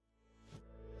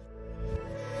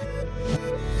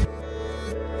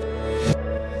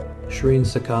Sherene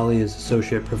Seikaly is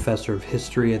Associate Professor of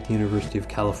History at the University of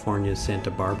California,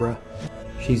 Santa Barbara.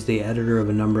 She's the editor of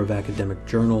a number of academic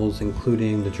journals,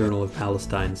 including the Journal of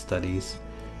Palestine Studies.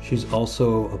 She's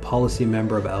also a policy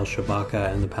member of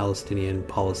Al-Shabaka and the Palestinian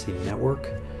Policy Network.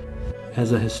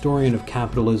 As a historian of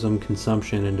capitalism,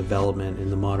 consumption, and development in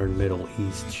the modern Middle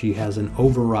East, she has an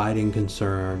overriding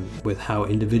concern with how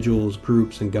individuals,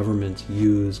 groups, and governments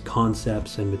use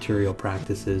concepts and material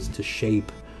practices to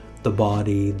shape the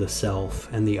body, the self,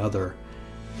 and the other.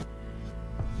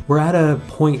 We're at a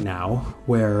point now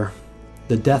where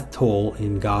the death toll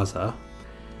in Gaza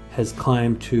has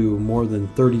climbed to more than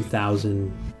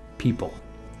 30,000 people,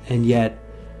 and yet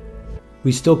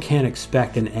we still can't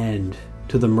expect an end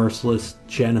to the merciless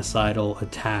genocidal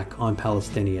attack on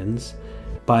Palestinians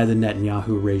by the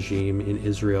Netenyahu regime in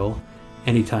Israel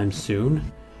anytime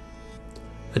soon.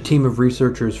 A team of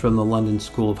researchers from the London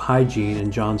School of Hygiene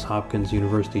and Johns Hopkins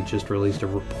University just released a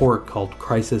report called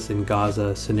Crisis in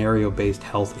Gaza: Scenario-Based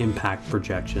Health Impact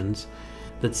Projections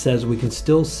that says we can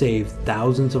still save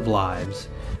thousands of lives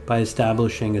by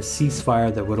establishing a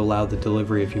ceasefire that would allow the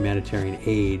delivery of humanitarian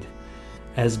aid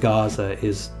as Gaza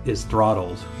is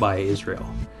throttled by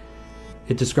Israel.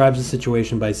 It describes the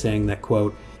situation by saying that,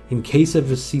 quote, in case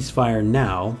of a ceasefire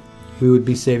now, we would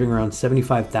be saving around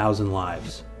 75,000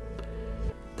 lives.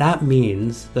 That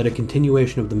means that a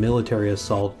continuation of the military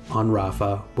assault on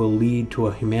Rafa will lead to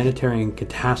a humanitarian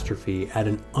catastrophe at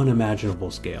an unimaginable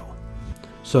scale.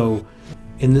 So,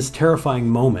 in this terrifying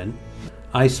moment,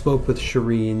 I spoke with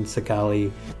Sherene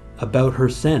Seikaly about her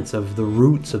sense of the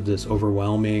roots of this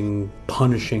overwhelming,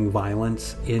 punishing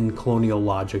violence in colonial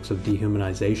logics of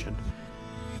dehumanization.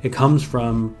 It comes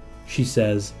from, she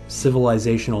says,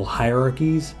 civilizational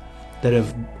hierarchies that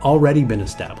have already been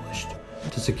established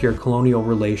to secure colonial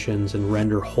relations and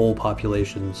render whole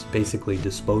populations basically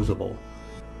disposable.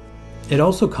 It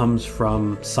also comes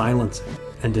from silencing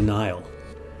and denial.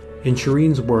 In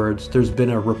Sherene's words, there's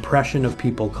been a repression of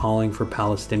people calling for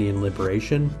Palestinian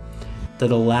liberation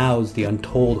that allows the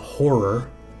untold horror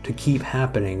to keep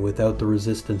happening without the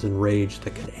resistance and rage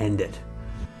that could end it.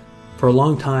 For a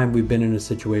long time, we've been in a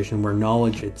situation where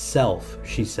knowledge itself,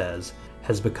 she says,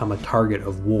 has become a target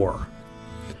of war.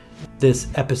 This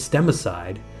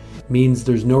epistemicide means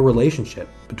there's no relationship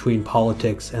between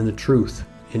politics and the truth.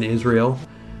 In Israel,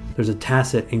 there's a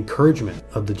tacit encouragement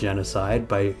of the genocide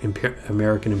by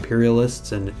American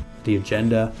imperialists and the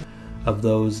agenda of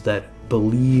those that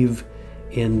believe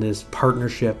in this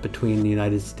partnership between the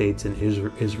United States and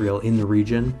Israel in the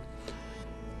region.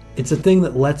 It's a thing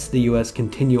that lets the US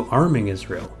continue arming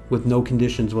Israel with no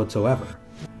conditions whatsoever.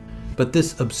 But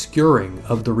this obscuring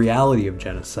of the reality of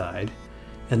genocide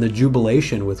and the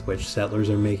jubilation with which settlers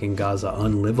are making Gaza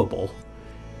unlivable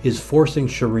is forcing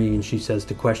Sherene, she says,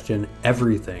 to question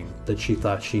everything that she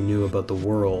thought she knew about the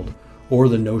world or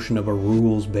the notion of a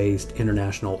rules-based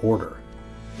international order.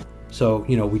 So,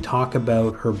 we talk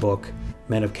about her book,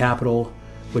 Men of Capital,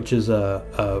 which is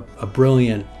a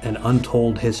brilliant and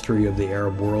untold history of the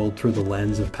Arab world through the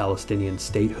lens of Palestinian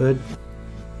statehood.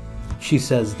 She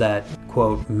says that,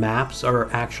 quote, maps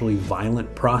are actually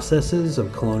violent processes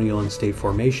of colonial and state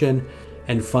formation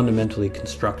and fundamentally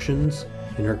constructions,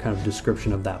 in her kind of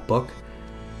description of that book.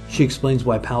 She explains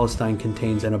why Palestine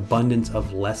contains an abundance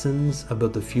of lessons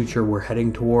about the future we're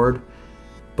heading toward.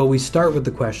 But we start with the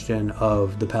question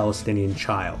of the Palestinian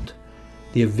child,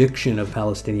 the eviction of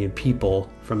Palestinian people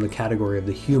from the category of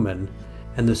the human,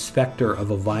 and the specter of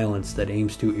a violence that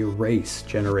aims to erase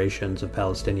generations of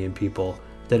Palestinian people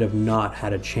that have not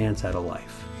had a chance at a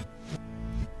life.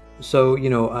 So,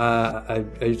 I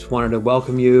just wanted to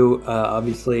welcome you,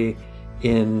 obviously,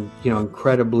 in,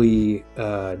 incredibly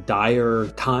dire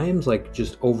times, like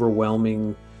just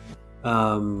overwhelming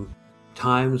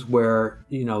times where,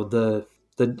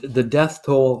 the death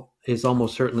toll is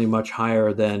almost certainly much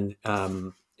higher than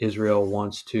Israel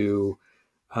wants people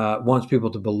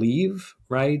to believe,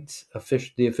 right?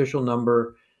 The official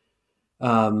number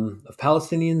of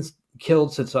Palestinians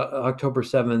killed since October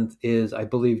 7th is, I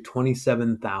believe,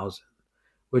 27,000,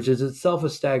 which is itself a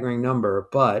staggering number,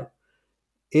 but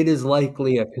it is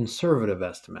likely a conservative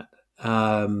estimate.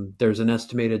 There's an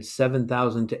estimated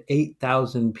 7,000 to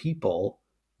 8,000 people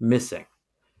missing.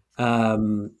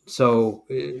 So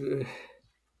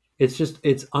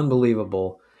it's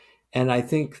unbelievable. And I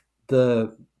think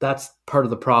that's part of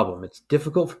the problem. It's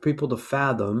difficult for people to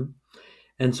fathom.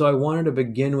 And so I wanted to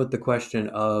begin with the question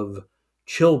of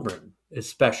children,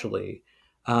 especially,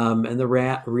 and the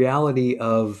reality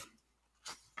of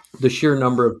the sheer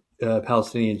number of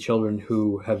Palestinian children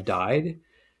who have died.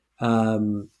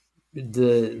 The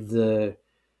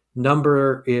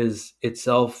number is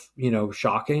itself,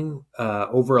 shocking.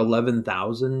 Over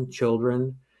 11,000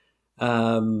 children.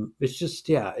 It's just,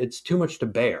 yeah, it's too much to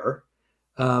bear.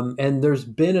 And there's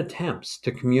been attempts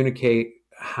to communicate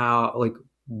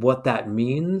what that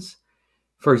means.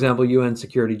 For example, UN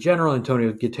Security General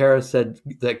Antonio Guterres said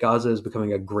that Gaza is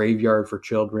becoming a graveyard for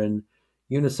children.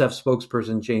 UNICEF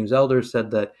spokesperson James Elder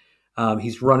said that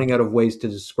he's running out of ways to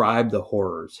describe the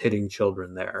horrors hitting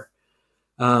children there.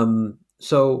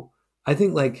 So I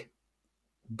think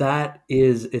that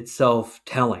is itself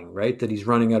telling, right? That he's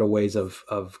running out of ways of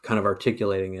kind of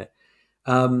articulating it.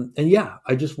 And yeah,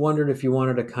 I just wondered if you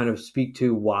wanted to kind of speak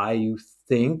to why you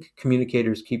think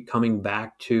communicators keep coming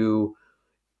back to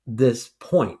this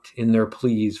point in their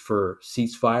pleas for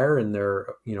ceasefire and their,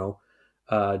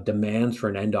 demands for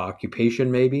an end to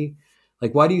occupation, maybe.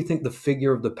 Why do you think the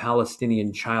figure of the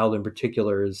Palestinian child in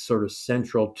particular is sort of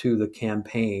central to the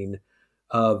campaign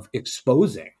of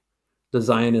exposing the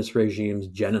Zionist regime's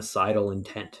genocidal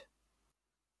intent?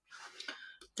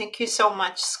 Thank you so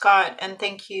much, Scott, and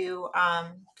thank you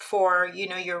for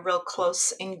your real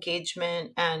close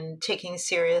engagement and taking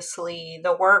seriously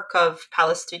the work of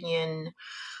Palestinian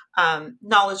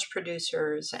knowledge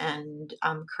producers and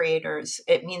creators.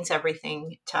 It means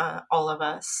everything to all of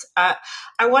us. I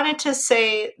wanted to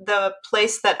say the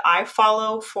place that I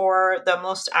follow for the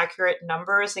most accurate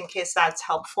numbers, in case that's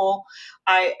helpful.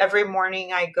 Every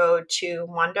morning I go to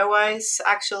Mondowise,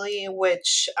 actually,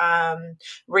 which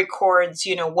records,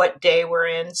 what day we're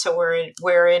in. So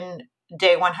we're in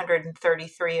day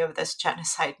 133 of this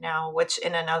genocide now, which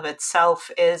in and of itself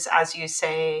is, as you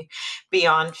say,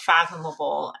 beyond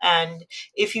fathomable. And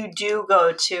if you do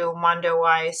go to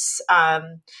Mondowise,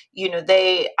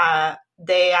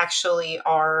 they actually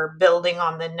are building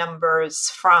on the numbers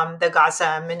from the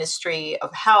Gaza Ministry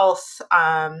of Health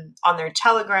on their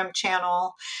Telegram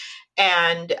channel.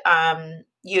 And,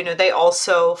 they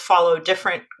also follow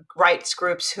different rights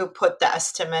groups who put the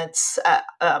estimates at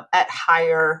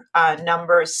higher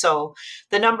numbers. So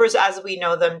the numbers as we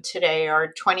know them today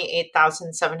are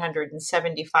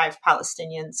 28,775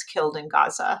 Palestinians killed in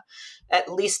Gaza.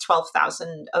 At least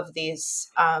 12,000 of these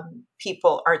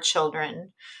people are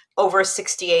children. Over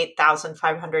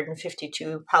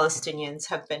 68,552 Palestinians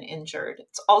have been injured.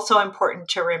 It's also important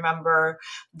to remember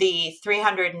the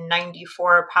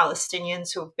 394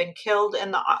 Palestinians who have been killed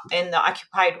in the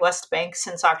occupied West Bank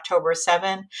since October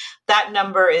 7. That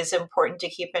number is important to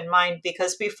keep in mind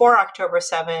because before October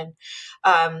 7,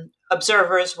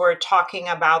 observers were talking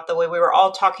about the way we were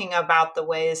all talking about the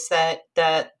ways that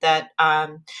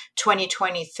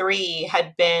 2023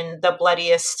 had been the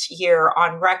bloodiest year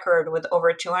on record, with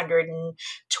over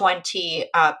 220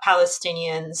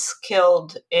 Palestinians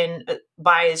killed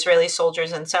by Israeli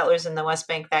soldiers and settlers in the West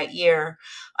Bank that year.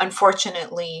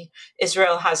 Unfortunately,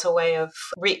 Israel has a way of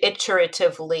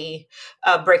reiteratively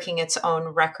breaking its own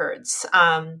records.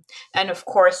 And of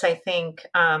course, I think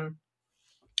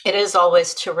it is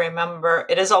always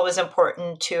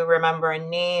important to remember and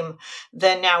name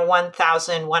the now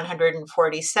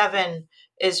 1,147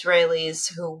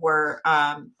 Israelis who were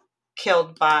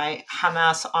killed by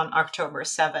Hamas on October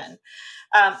 7.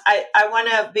 I want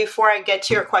to, before I get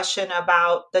to your question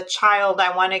about the child,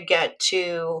 I want to get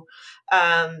to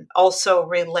also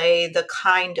relay the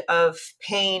kind of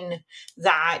pain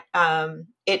that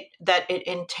it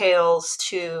entails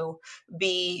to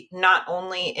be not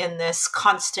only in this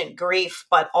constant grief,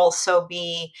 but also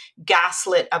be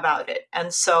gaslit about it.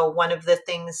 And so one of the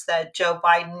things that Joe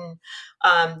Biden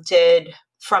did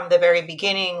from the very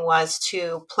beginning was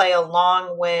to play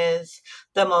along with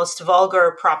the most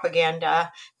vulgar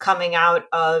propaganda coming out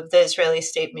of the Israeli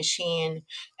state machine,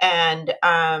 and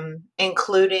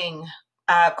including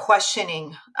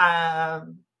questioning our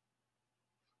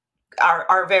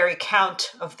very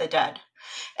count of the dead.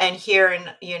 And here,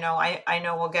 and I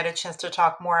know we'll get a chance to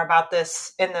talk more about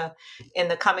this in the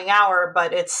coming hour,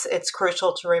 but it's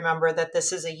crucial to remember that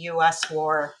this is a U.S.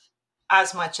 war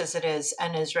as much as it is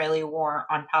an Israeli war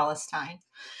on Palestine.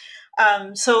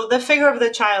 So the figure of the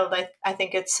child, I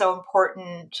think it's so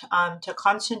important to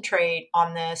concentrate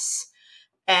on this.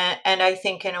 And I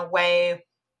think in a way,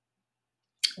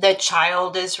 the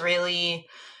child is really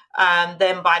the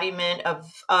embodiment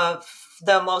of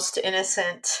the most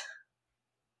innocent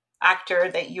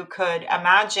actor that you could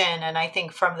imagine. And I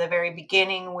think from the very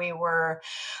beginning, we were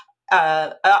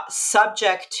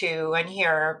subject to, and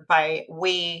here by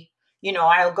we,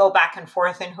 I'll go back and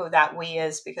forth in who that we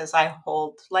is, because I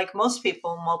hold, like most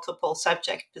people, multiple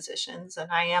subject positions.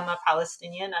 And I am a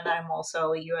Palestinian, and I'm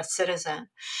also a US citizen.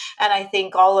 And I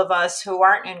think all of us who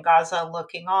aren't in Gaza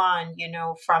looking on,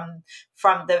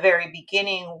 from the very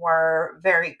beginning, were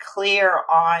very clear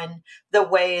on the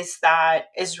ways that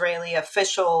Israeli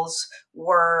officials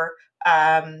were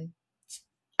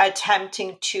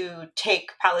attempting to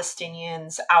take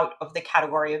Palestinians out of the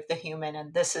category of the human.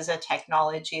 And this is a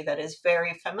technology that is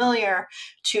very familiar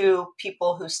to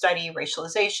people who study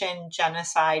racialization,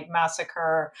 genocide,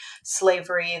 massacre,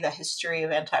 slavery, the history of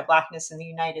anti-Blackness in the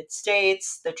United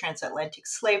States, the transatlantic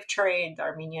slave trade, the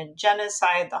Armenian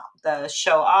genocide, the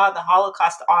Shoah, the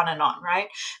Holocaust, on and on, right?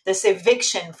 This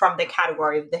eviction from the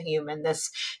category of the human,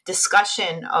 this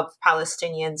discussion of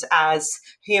Palestinians as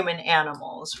human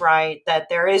animals, right? That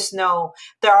there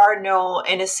are no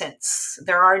innocents,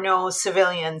 there are no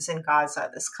civilians in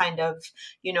Gaza. This kind of,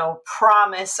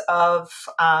 promise of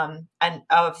the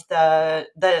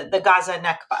Gaza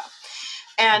Nakba.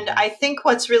 And I think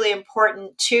what's really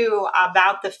important too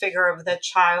about the figure of the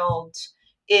child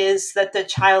is that the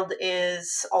child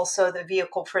is also the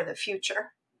vehicle for the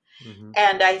future. Mm-hmm.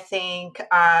 And I think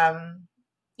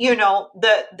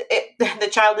the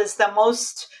child is the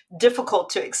most difficult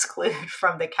to exclude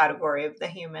from the category of the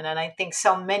human. And I think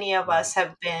so many of us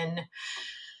have been,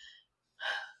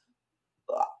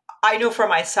 I know for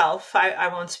myself, I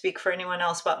won't speak for anyone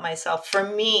else but myself. For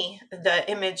me, the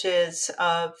images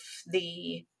of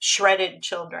the shredded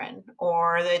children,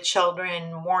 or the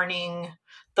children mourning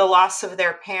the loss of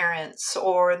their parents,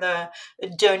 or the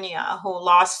Dunya who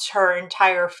lost her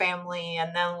entire family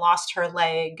and then lost her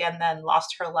leg and then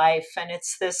lost her life. And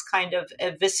it's this kind of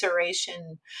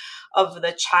evisceration of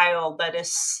the child that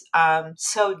is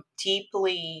so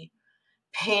deeply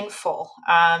painful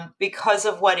because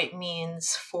of what it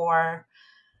means for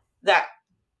that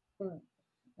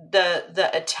the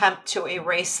attempt to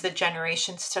erase the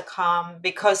generations to come,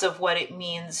 because of what it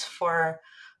means for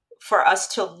us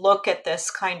to look at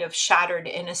this kind of shattered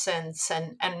innocence,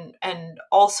 and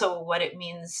also what it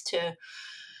means to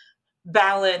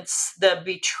balance the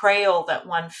betrayal that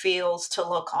one feels to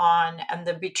look on and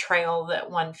the betrayal that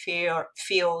one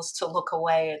feels to look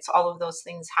away. It's all of those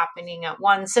things happening at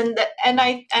once. And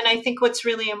I think what's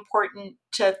really important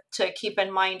to keep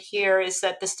in mind here is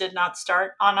that this did not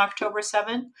start on October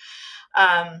 7th.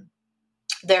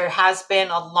 There has been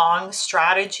a long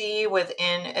strategy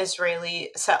within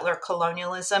Israeli settler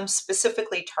colonialism,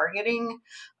 specifically targeting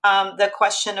the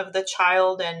question of the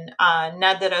child. And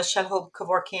Nadira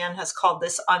Shahub-Kevorkian has called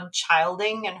this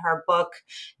unchilding in her book,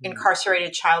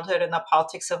 Incarcerated Childhood and the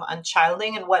Politics of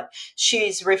Unchilding. And what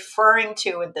she's referring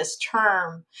to with this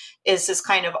term is this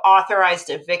kind of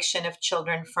authorized eviction of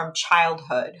children from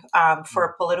childhood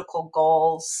for political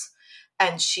goals.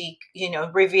 And she,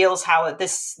 reveals how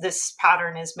this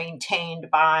pattern is maintained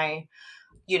by,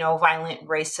 violent,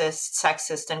 racist,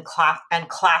 sexist, and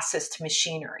classist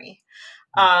machinery.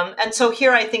 And so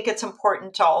here, I think it's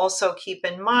important to also keep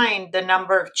in mind the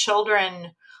number of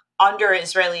children under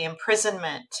Israeli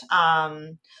imprisonment.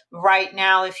 Right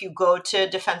now, if you go to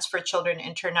Defense for Children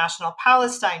International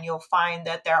Palestine, you'll find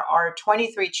that there are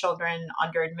 23 children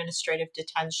under administrative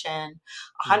detention,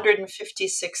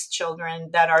 156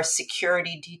 children that are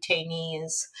security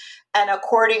detainees. And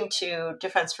according to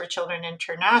Defense for Children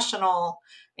International,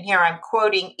 and here I'm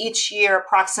quoting, each year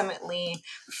approximately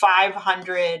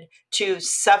 500 to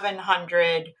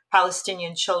 700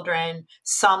 Palestinian children,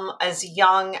 some as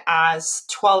young as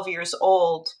 12 years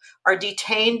old, are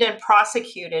detained and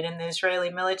prosecuted in the Israeli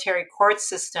military court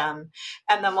system.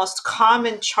 And the most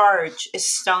common charge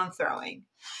is stone throwing.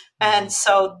 And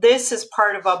so this is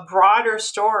part of a broader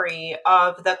story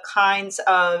of the kinds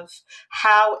of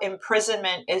how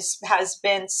imprisonment has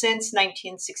been since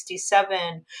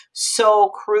 1967 so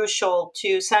crucial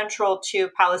central to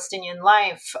Palestinian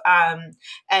life.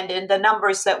 And in the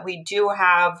numbers that we do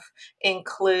have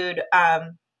include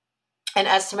an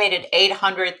estimated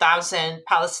 800,000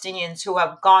 Palestinians who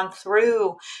have gone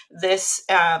through this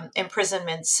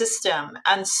imprisonment system.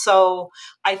 And so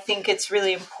I think it's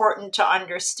really important to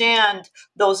understand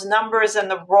those numbers and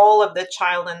the role of the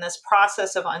child in this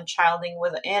process of unchilding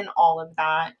within all of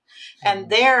that. And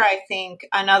there, I think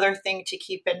another thing to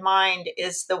keep in mind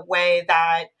is the way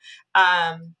that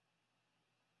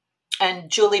and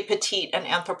Julie Petit, an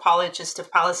anthropologist of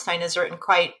Palestine, has written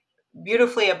quite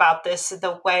beautifully about this,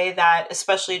 the way that,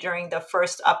 especially during the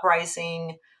first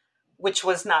uprising which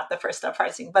was not the first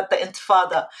uprising, but the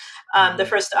Intifada, the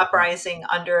first uprising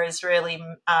under Israeli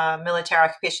military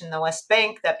occupation in the West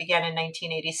Bank that began in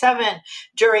 1987.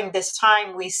 During this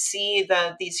time, we see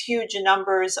these huge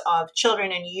numbers of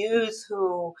children and youth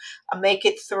who make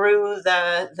it through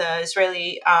the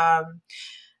Israeli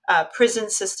prison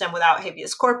system without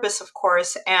habeas corpus, of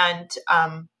course, and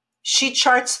she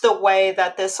charts the way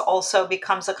that this also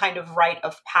becomes a kind of rite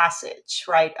of passage,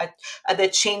 right? The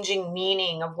changing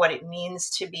meaning of what it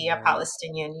means to be a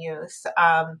Palestinian youth.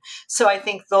 So I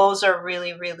think those are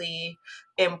really, really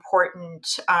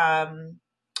important,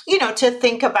 to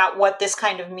think about what this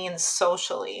kind of means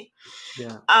socially.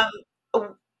 Yeah.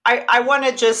 I want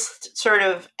to just sort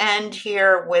of end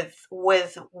here with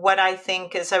what I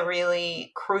think is a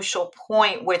really crucial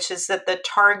point, which is that the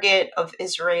target of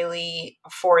Israeli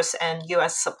force and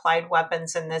U.S. supplied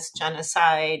weapons in this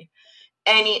genocide,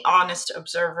 any honest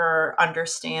observer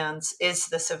understands, is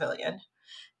the civilian.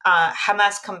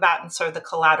 Hamas combatants are the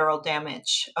collateral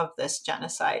damage of this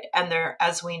genocide. And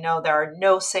as we know, there are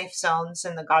no safe zones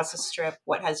in the Gaza Strip.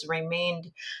 What has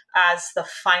remained as the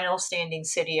final standing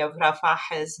city of Rafa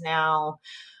is now,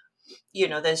 the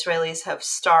Israelis have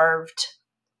starved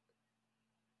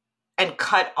and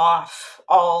cut off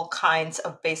all kinds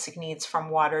of basic needs, from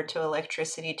water to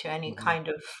electricity to any kind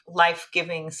of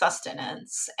life-giving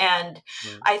sustenance. And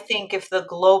I think if the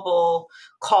global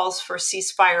calls for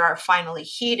ceasefire are finally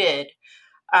heeded,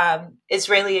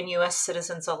 Israeli and U.S.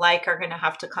 citizens alike are going to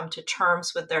have to come to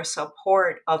terms with their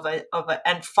support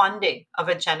and funding of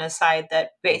a genocide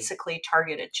that basically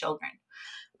targeted children.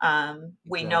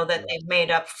 We know that they've made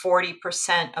up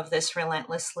 40% of this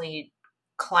relentlessly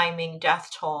climbing death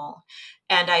toll.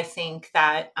 And I think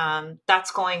that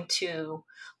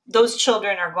those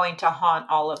children are going to haunt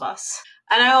all of us.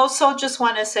 And I also just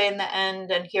want to say in the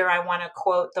end, and here I want to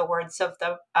quote the words of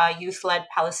the youth-led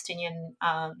Palestinian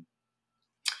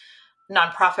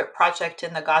nonprofit project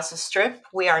in the Gaza Strip,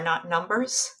 "We are not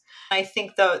numbers." I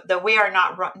think the "we are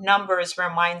not numbers"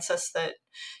 reminds us that,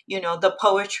 the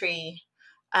poetry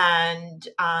and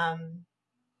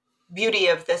beauty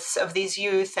of these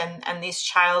youth and these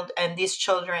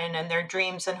children and their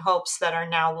dreams and hopes that are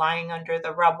now lying under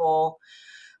the rubble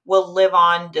will live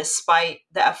on despite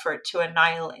the effort to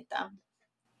annihilate them.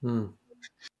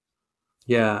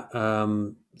 Yeah,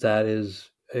 that is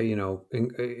an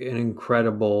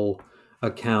incredible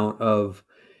account of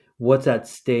what's at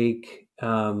stake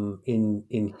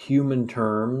in human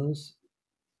terms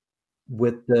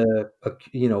with the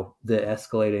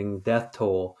escalating death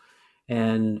toll.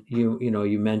 And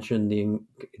you mentioned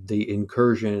the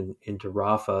incursion into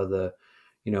Rafa, the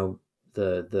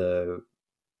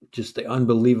just the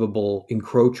unbelievable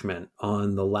encroachment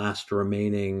on the last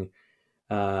remaining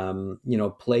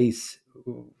place.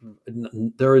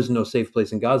 There is no safe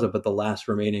place in Gaza, but the last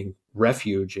remaining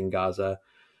refuge in Gaza,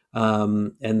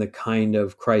 and the kind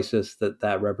of crisis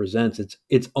that represents.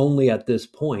 It's only at this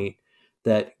point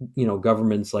that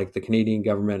governments like the Canadian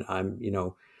government, I'm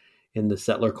in the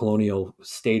settler colonial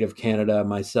state of Canada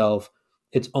myself,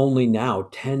 it's only now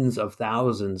tens of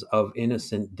thousands of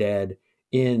innocent dead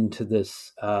into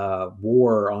this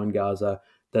war on Gaza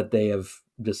that they have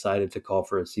decided to call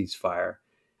for a ceasefire,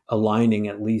 aligning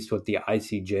at least with the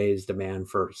ICJ's demand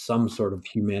for some sort of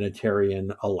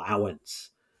humanitarian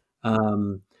allowance.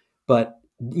 But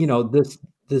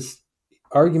this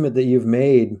argument that you've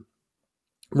made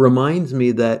reminds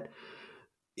me that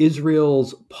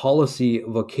Israel's policy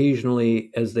of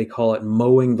occasionally, as they call it,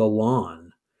 mowing the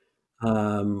lawn,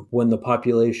 when the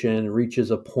population reaches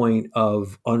a point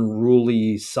of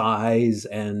unruly size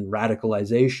and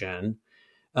radicalization,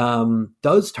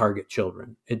 does target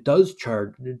children. It does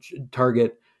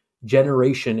target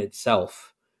generation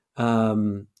itself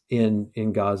in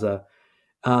Gaza.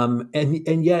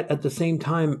 And yet at the same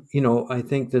time, I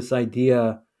think this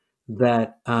idea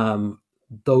that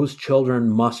those children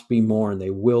must be mourned, they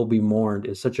will be mourned,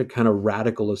 is such a kind of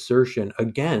radical assertion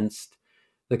against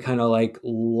the kind of like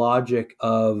logic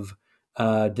of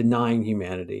denying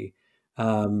humanity,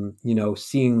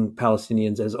 seeing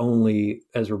Palestinians as only,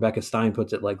 as Rebecca Stein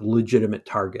puts it, like legitimate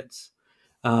targets.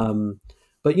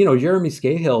 But Jeremy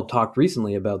Scahill talked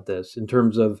recently about this in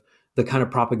terms of the kind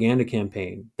of propaganda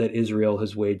campaign that Israel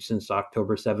has waged since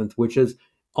October 7th, which is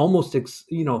almost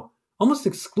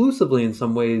exclusively in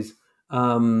some ways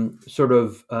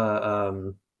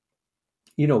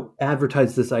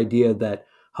advertised this idea that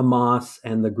Hamas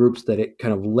and the groups that it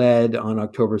kind of led on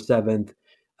October 7th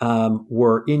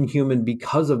were inhuman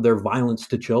because of their violence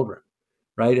to children,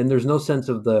 right? And there's no sense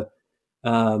of the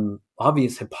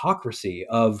obvious hypocrisy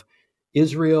of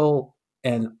Israel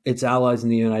and its allies in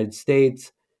the United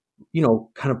States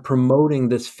kind of promoting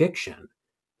this fiction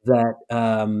that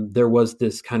there was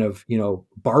this kind of,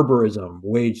 barbarism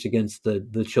waged against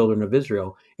the children of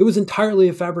Israel. It was entirely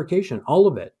a fabrication, all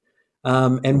of it.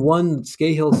 And one,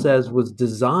 Scahill says, was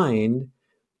designed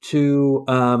to,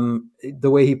 the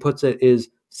way he puts it, is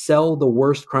sell the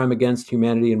worst crime against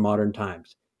humanity in modern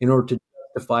times in order to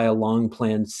justify a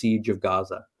long-planned siege of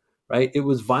Gaza, right? It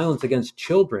was violence against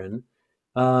children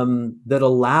that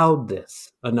allowed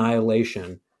this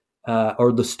annihilation,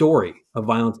 or the story of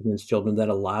violence against children that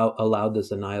allowed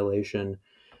this annihilation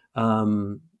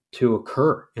to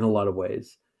occur in a lot of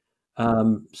ways.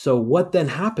 So what then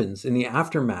happens in the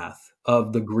aftermath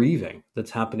of the grieving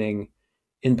that's happening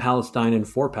in Palestine and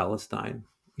for Palestine,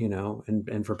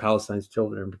 and for Palestine's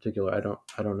children in particular? I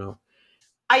don't know.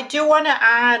 I do want to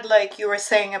add, like you were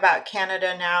saying about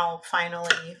Canada now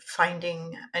finally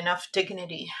finding enough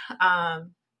dignity.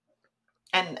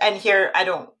 And here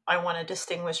I want to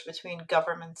distinguish between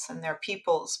governments and their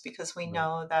peoples, because we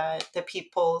know that the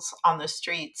peoples on the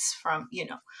streets from,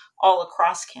 all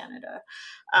across Canada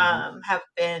have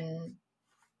been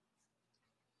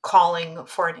calling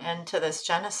for an end to this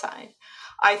genocide.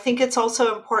 I think it's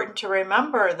also important to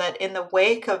remember that in the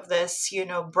wake of this,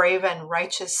 brave and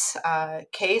righteous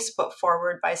case put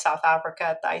forward by South Africa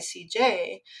at the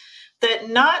ICJ, that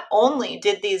not only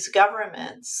did these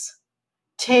governments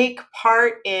take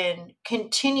part in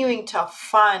continuing to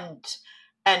fund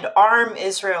and arm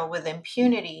Israel with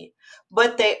impunity,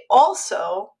 but they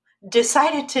also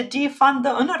decided to defund the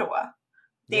UNRWA,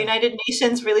 the United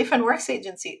Nations Relief and Works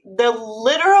Agency, the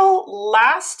literal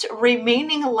last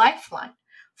remaining lifeline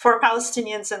for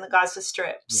Palestinians in the Gaza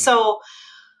Strip. Yeah. So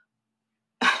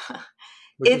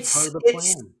it's part of the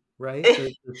plan,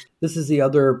 right? This is the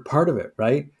other part of it,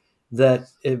 right? That,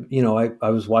 I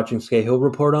was watching Scahill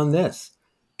report on this.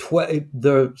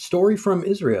 The story from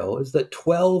Israel is that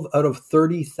 12 out of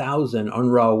 30,000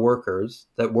 UNRWA workers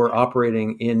that were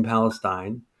operating in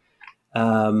Palestine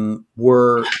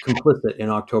were complicit in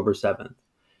October 7th.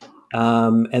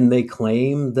 And they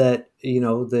claim that,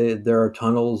 there are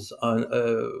tunnels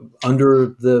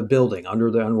under the building,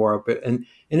 under the UNRWA, and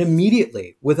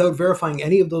immediately, without verifying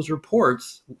any of those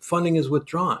reports, funding is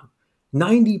withdrawn.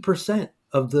 90%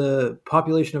 of the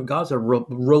population of Gaza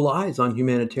relies on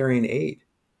humanitarian aid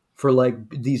for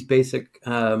these basic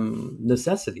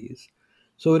necessities.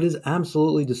 So it is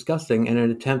absolutely disgusting and an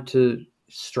attempt to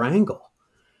strangle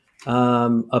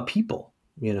a people,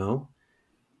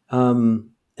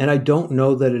 and I don't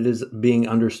know that it is being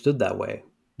understood that way.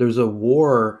 There's a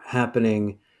war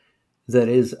happening that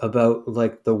is about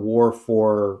the war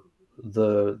for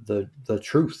the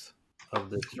truth of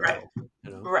this struggle.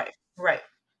 Right.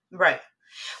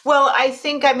 Well, I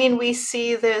think, we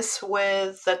see this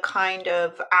with the kind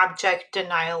of abject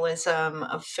denialism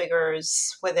of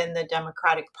figures within the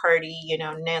Democratic Party,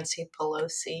 Nancy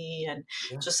Pelosi, and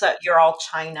just that you're all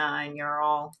China and you're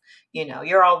all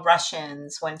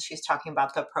Russians, when she's talking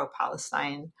about the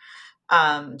pro-Palestine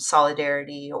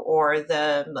solidarity, or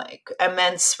the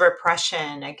immense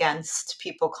repression against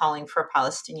people calling for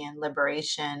Palestinian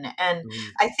liberation. And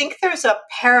I think there's a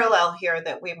parallel here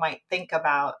that we might think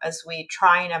about as we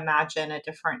try and imagine a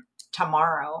different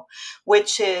tomorrow,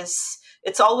 which is,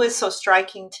 it's always so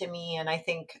striking to me. And I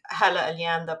think Hala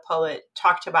Alian, the poet,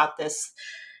 talked about this,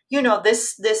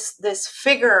 this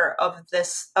figure of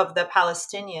the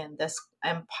Palestinian, this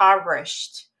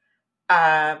impoverished,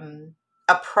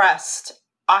 oppressed,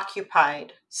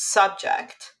 occupied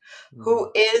subject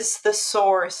who is the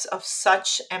source of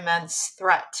such immense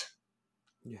threat.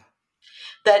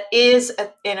 That is,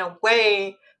 in a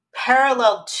way,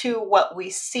 parallel to what we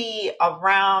see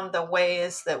around the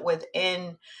ways that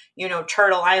within,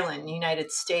 Turtle Island,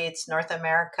 United States, North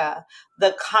America,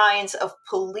 the kinds of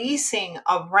policing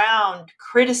around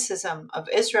criticism of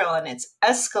Israel and its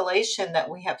escalation that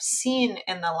we have seen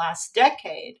in the last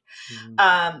decade,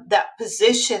 that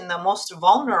position the most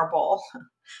vulnerable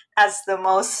as the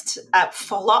most at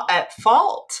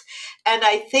fault. And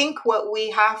I think what we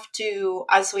have to,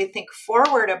 as we think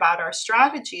forward about our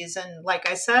strategies, and like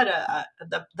I said,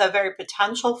 the very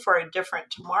potential for a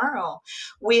different tomorrow,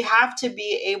 we have to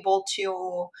be able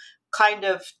to kind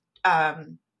of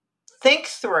think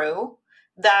through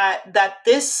that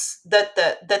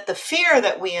the fear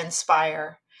that we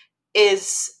inspire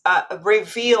is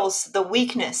reveals the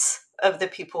weakness of the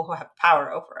people who have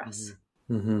power over us.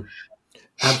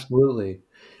 Absolutely.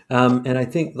 And I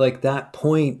think that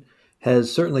point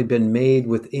has certainly been made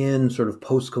within sort of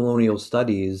post-colonial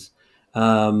studies,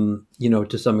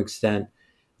 to some extent,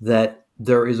 that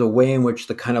there is a way in which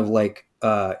the kind of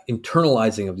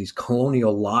internalizing of these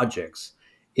colonial logics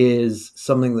is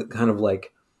something that kind of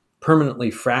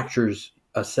permanently fractures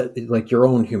like your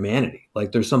own humanity.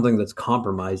 Like there's something that's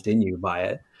compromised in you by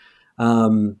it.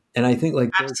 And I think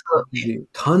like there's Absolutely.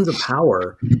 tons of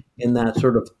power in that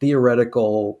sort of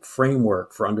theoretical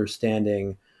framework for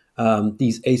understanding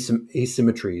these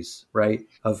asymmetries, right,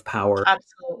 of power.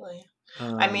 Absolutely.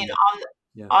 I mean, Um,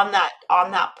 yeah. on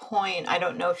that point, I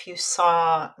don't know if you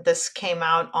saw this came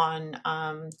out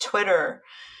on Twitter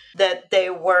that they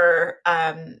were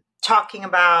talking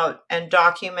about and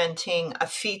documenting a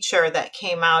feature that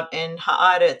came out in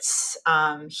Haaretz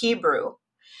Hebrew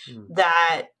Mm.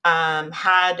 that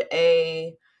had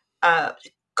a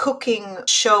cooking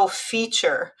show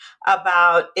feature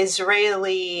about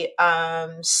Israeli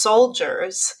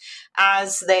soldiers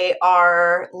as they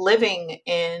are living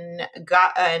in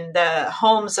the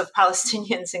homes of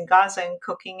Palestinians in Gaza and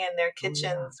cooking in their Oh yeah.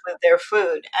 kitchens with their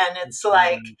food. And it's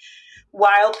like,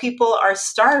 while people are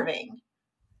starving,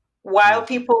 while Mm.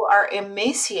 people are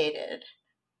emaciated,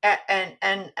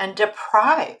 and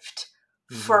deprived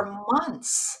Hmm. for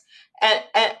months,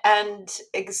 and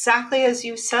exactly as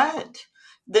you said,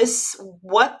 this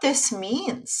what this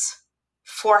means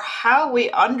for how we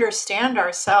understand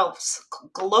ourselves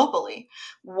globally.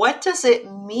 What does it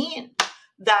mean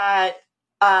that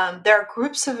there are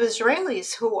groups of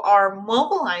Israelis who are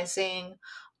mobilizing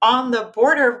on the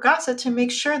border of Gaza to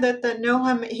make sure that the no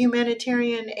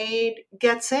humanitarian aid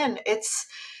gets in? It's,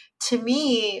 to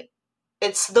me,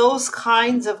 it's those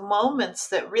kinds of moments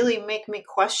that really make me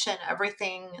question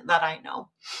everything that I know.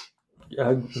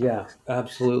 Yeah,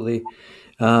 absolutely.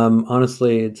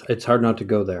 Honestly, it's hard not to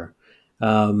go there.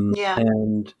 Yeah.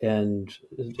 And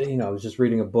I was just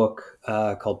reading a book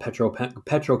called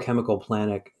Petrochemical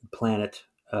Planet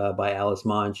by Alice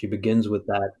Ma, and she begins with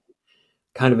that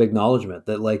kind of acknowledgement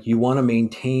that like you want to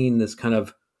maintain this kind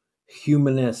of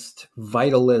humanist,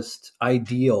 vitalist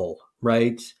ideal,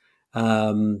 right?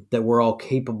 That we're all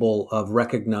capable of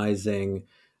recognizing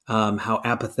how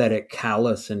apathetic,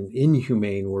 callous, and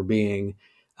inhumane we're being.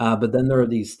 But then there are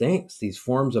these things, these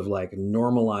forms of like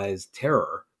normalized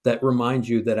terror that remind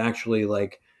you that actually,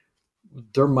 like,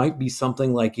 there might be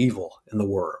something like evil in the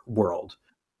world.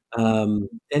 And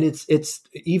it's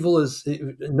evil is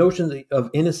notions of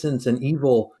innocence and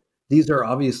evil. These are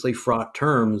obviously fraught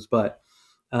terms, but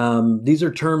these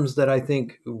are terms that I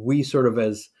think we sort of,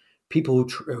 as people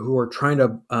who are trying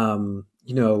to,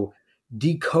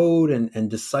 decode and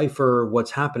decipher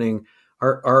what's happening,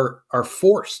 are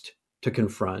forced to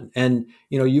confront. And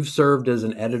you've served as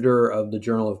an editor of the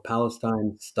Journal of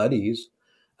Palestine Studies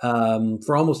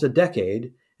for almost a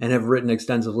decade and have written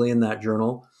extensively in that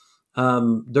journal.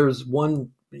 There's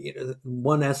one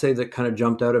essay that kind of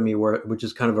jumped out at me, which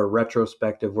is kind of a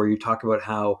retrospective, where you talk about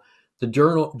how the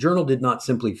journal did not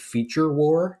simply feature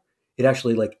war; it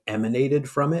actually like emanated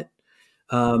from it.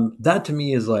 That to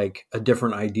me is like a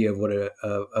different idea of what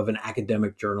of an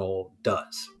academic journal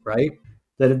does, right?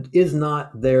 That it is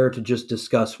not there to just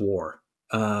discuss war,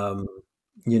 um,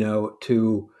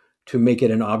 to make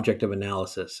it an object of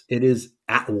analysis. It is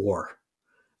at war.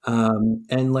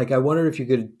 And like, I wondered if you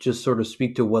could just sort of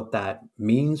speak to what that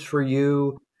means for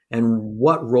you and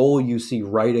what role you see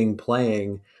writing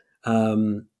playing,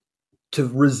 um, to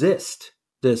resist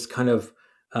this kind of,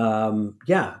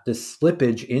 this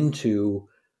slippage into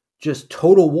just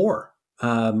total war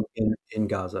in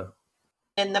Gaza.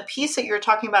 And the piece that you're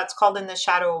talking about, it's called "In the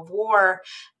Shadow of War,"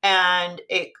 and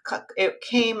it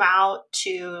came out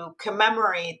to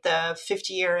commemorate the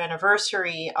 50-year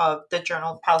anniversary of the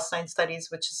Journal of Palestine Studies,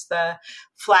 which is the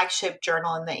flagship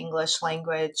journal in the English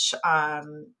language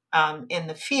in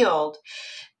the field.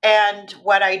 And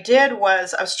what I did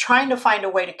was I was trying to find a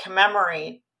way to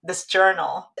commemorate this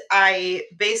journal. I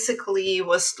basically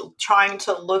was trying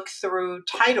to look through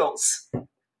titles,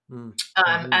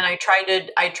 Mm-hmm. and I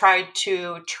tried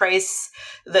to trace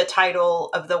the title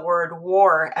of the word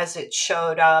war as it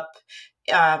showed up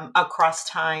across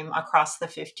time, across the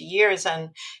 50 years.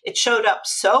 And it showed up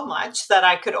so much that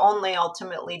I could only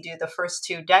ultimately do the first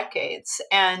 2 decades.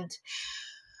 And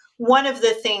one of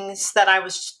the things that I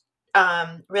was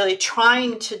really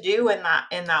trying to do in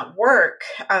that work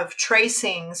of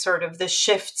tracing sort of the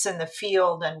shifts in the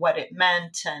field and what it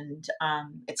meant, and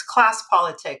its class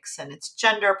politics and its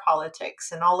gender politics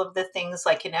and all of the things,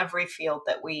 like in every field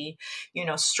that we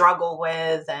struggle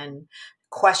with and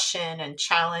question and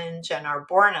challenge and are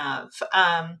born of.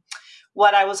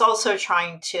 What I was also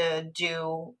trying to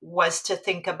do was to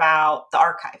think about the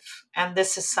archive. And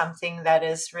this is something that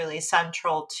is really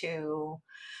central to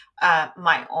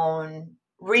my own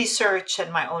research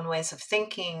and my own ways of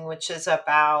thinking, which is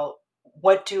about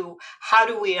how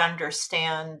do we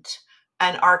understand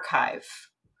an archive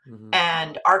Mm-hmm.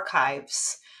 and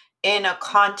archives, in a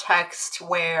context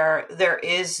where there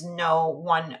is no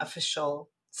one official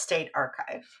state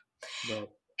archive. Right.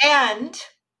 And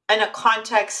in a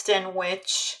context in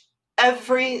which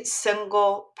every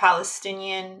single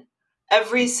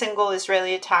every single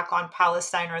Israeli attack on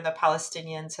Palestine or the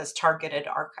Palestinians has targeted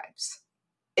archives.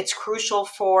 It's crucial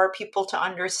for people to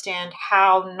understand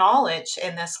how knowledge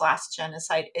in this last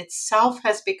genocide itself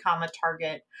has become a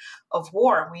target of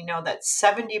war. We know that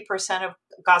 70% of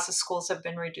Gaza schools have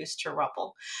been reduced to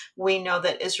rubble. We know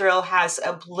that Israel has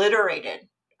obliterated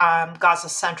Gaza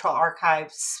Central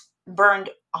Archives, burned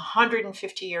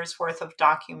 150 years worth of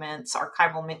documents,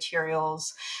 archival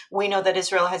materials. We know that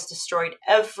Israel has destroyed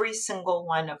every single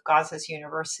one of Gaza's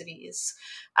universities,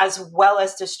 as well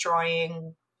as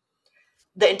destroying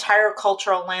the entire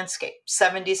cultural landscape,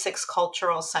 76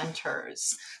 cultural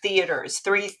centers, theaters,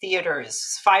 3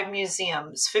 theaters, 5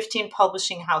 museums, 15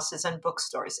 publishing houses and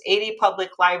bookstores, 80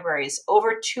 public libraries,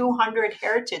 over 200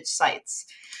 heritage sites,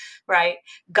 right?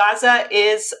 Gaza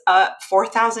is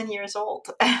 4,000 years old.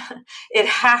 It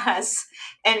has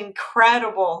an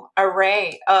incredible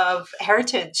array of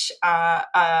heritage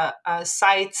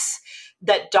sites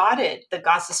that dotted the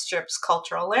Gaza Strip's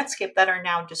cultural landscape that are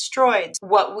now destroyed.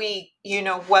 What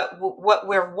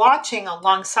we're watching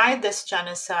alongside this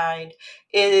genocide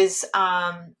is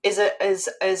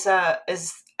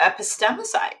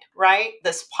epistemicide, right?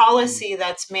 This policy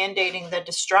that's mandating the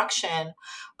destruction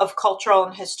of cultural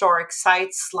and historic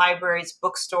sites, libraries,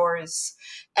 bookstores,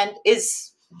 and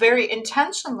is very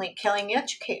intentionally killing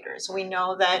educators. We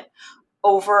know that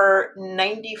over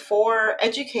 94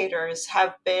 educators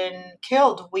have been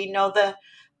killed. We know that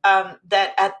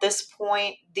at this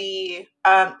point, the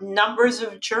numbers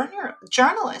of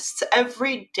journalists,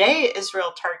 every day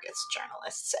Israel targets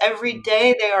journalists. Every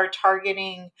day they are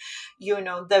targeting,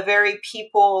 the very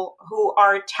people who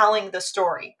are telling the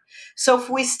story. So if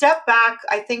we step back,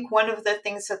 I think one of the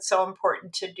things that's so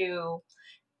important to do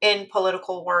in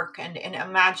political work and in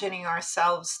imagining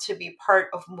ourselves to be part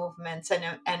of movements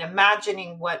and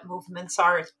imagining what movements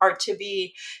are to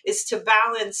be is to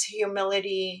balance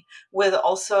humility with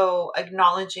also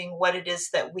acknowledging what it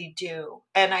is that we do.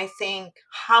 And I think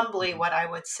humbly what I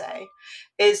would say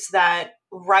is that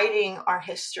writing our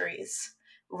histories,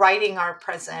 writing our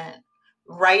present,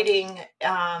 writing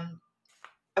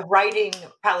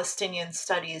Palestinian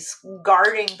studies,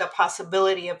 guarding the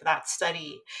possibility of that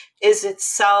study is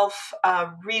itself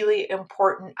a really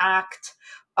important act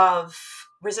of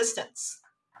resistance.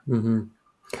 Mm-hmm.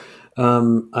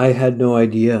 I had no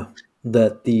idea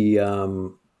that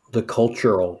the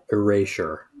cultural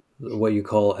erasure, what you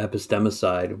call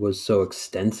epistemicide, was so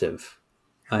extensive.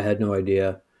 I had no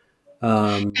idea.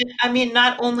 And I mean,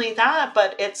 not only that,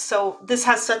 but this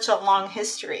has such a long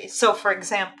history. So, for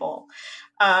example,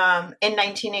 in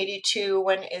 1982,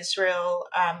 when Israel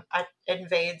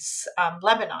invades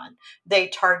Lebanon, they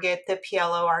target the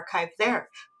PLO archive there.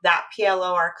 That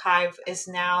PLO archive is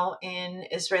now in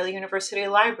Israeli university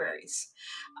libraries.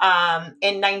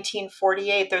 In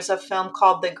 1948, there's a film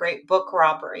called The Great Book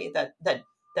Robbery that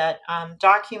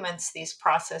documents these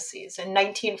processes. In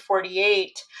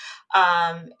 1948,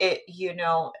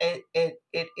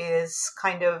 it is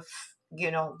kind of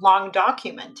long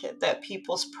documented that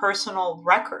people's personal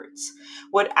records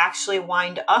would actually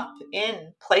wind up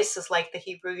in places like the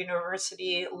Hebrew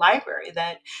University Library,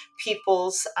 that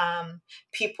people's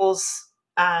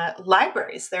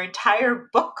libraries, their entire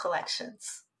book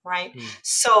collections, right?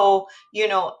 So,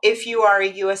 if you are a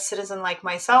US citizen like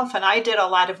myself, and I did a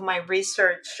lot of my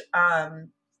research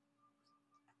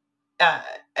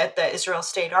at the Israel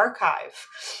State Archive,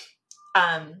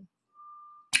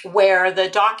 where the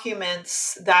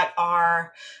documents that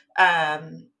are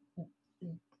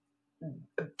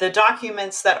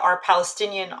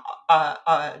Palestinian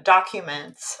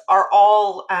documents are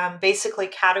all basically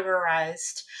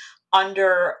categorized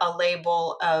under a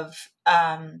label of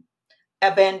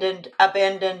abandoned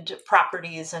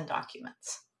properties and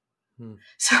documents.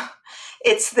 So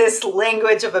it's this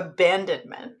language of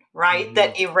abandonment, right,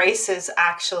 that erases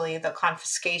actually the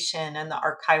confiscation and the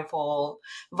archival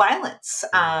violence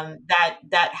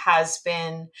that has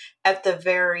been at the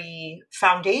very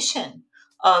foundation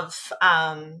of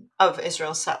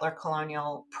Israel's settler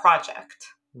colonial project.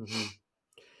 Mm-hmm.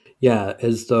 Yeah,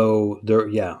 as though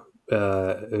that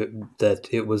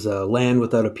it was a land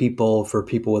without a people for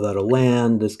people without a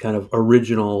land. This kind of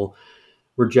original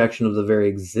rejection of the very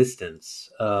existence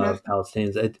of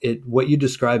Palestinians. What you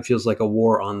described feels like a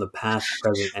war on the past,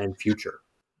 present, and future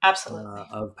Absolutely.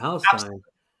 Of Palestine. Absolutely.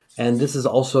 And this is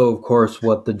also, of course,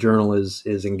 what the journal is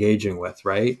engaging with,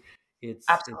 right? It's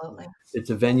Absolutely. it's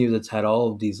a venue that's had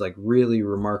all of these like really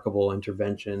remarkable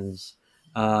interventions,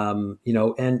 and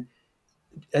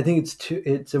I think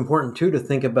it's important too to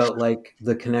think about like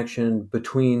the connection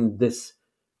between this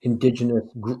indigenous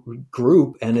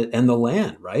group and the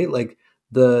land, right? Like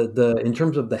the in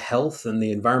terms of the health and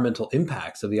the environmental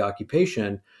impacts of the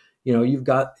occupation, you've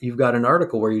got an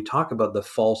article where you talk about the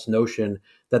false notion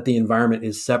that the environment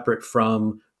is separate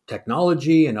from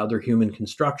technology and other human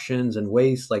constructions and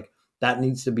waste. Like that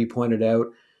needs to be pointed out.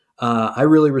 I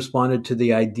really responded to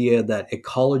the idea that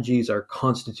ecologies are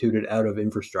constituted out of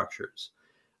infrastructures.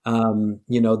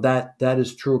 That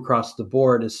is true across the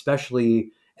board,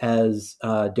 especially as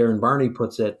Darren Barney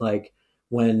puts it, like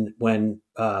when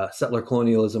settler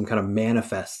colonialism kind of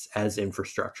manifests as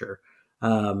infrastructure.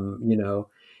 And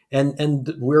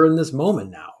we're in this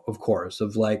moment now, of course,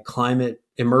 of like climate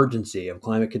emergency, of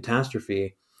climate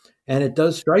catastrophe, and it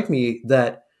does strike me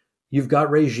that you've got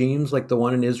regimes like the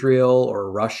one in Israel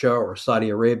or Russia or Saudi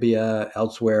Arabia,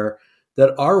 elsewhere,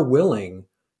 that are willing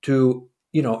to,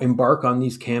 embark on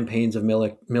these campaigns of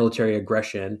military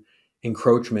aggression,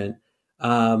 encroachment,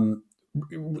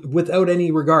 without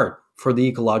any regard for the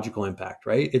ecological impact.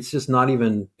 Right? It's not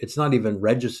even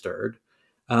registered,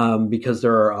 because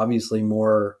there are obviously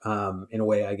more, in a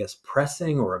way, I guess,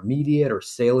 pressing or immediate or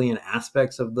salient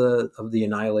aspects of the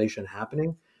annihilation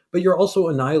happening. But you're also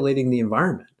annihilating the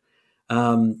environment.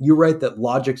 You write that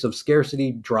logics of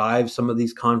scarcity drive some of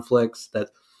these conflicts.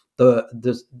 That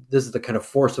this is the kind of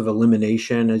force of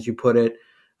elimination, as you put it,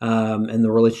 and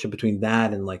the relationship between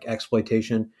that and like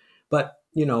exploitation. But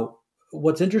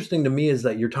what's interesting to me is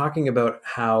that you're talking about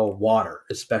how water,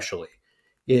 especially,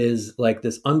 is like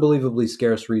this unbelievably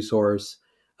scarce resource,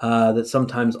 that's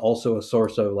sometimes also a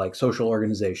source of like social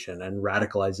organization and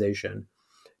radicalization.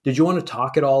 Did you want to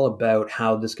talk at all about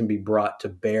how this can be brought to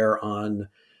bear on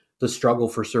the struggle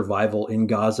for survival in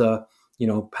Gaza?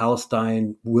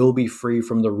 Palestine will be free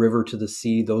from the river to the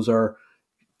sea. Those are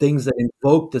things that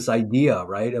invoke this idea,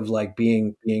 right, of like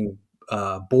being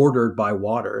bordered by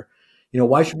water.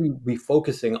 Why should we be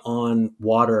focusing on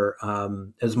water,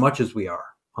 as much as we are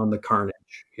on the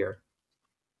carnage here?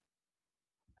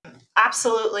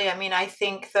 Absolutely. I mean, I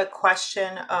think the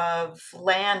question of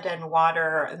land and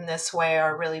water in this way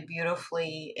are really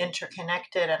beautifully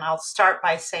interconnected. And I'll start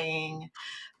by saying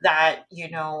that,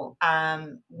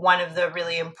 one of the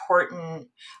really important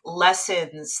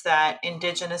lessons that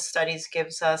Indigenous studies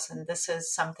gives us, and this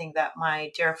is something that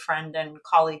my dear friend and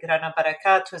colleague Rana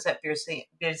Barakat, who's at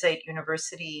Birzeit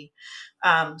University,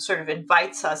 sort of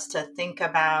invites us to think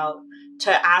about,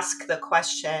 to ask the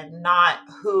question, not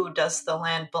who does the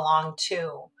land belong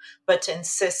to, but to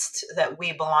insist that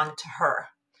we belong to her.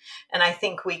 And I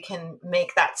think we can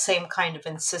make that same kind of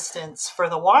insistence for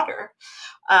the water.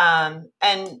 And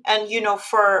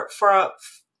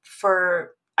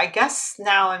for I guess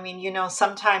now, I mean,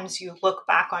 sometimes you look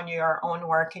back on your own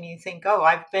work and you think, oh,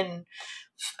 I've been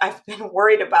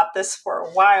worried about this for a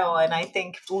while. And I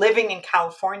think living in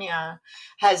California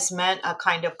has meant a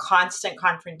kind of constant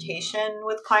confrontation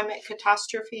with climate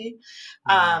catastrophe,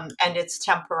 Mhm. and its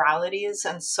temporalities.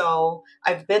 And so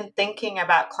I've been thinking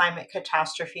about climate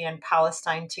catastrophe and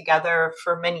Palestine together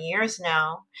for many years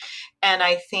now. And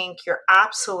I think you're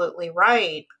absolutely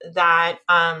right that,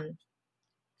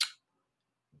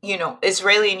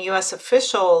 Israeli and US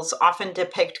officials often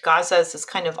depict Gaza as this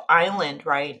kind of island,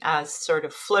 right? As sort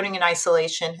of floating in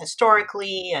isolation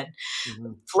historically and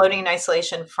Mhm. floating in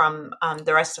isolation from,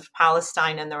 the rest of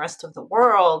Palestine and the rest of the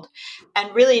world.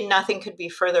 And really, nothing could be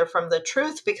further from the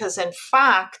truth because, in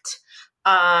fact,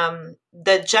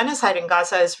 the genocide in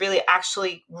Gaza is really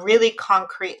actually really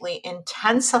concretely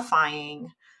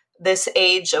intensifying this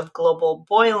age of global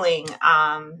boiling,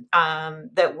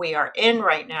 that we are in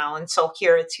right now. And so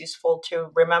here it's useful to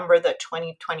remember that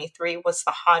 2023 was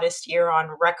the hottest year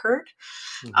on record,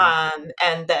 Mhm.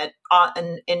 and that,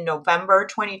 in November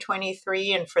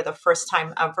 2023, and for the first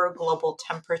time ever, global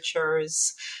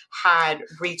temperatures had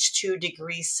reached 2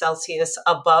 degrees Celsius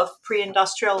above pre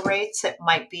industrial rates. It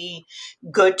might be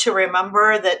good to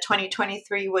remember that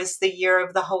 2023 was the year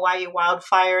of the Hawaii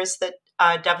wildfires that,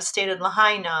 devastated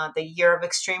Lahaina, the year of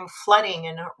extreme flooding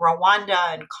in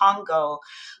Rwanda and Congo,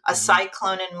 a Mhm.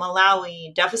 cyclone in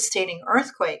Malawi, devastating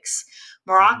earthquakes.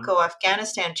 Mhm. Morocco,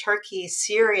 Afghanistan, Turkey,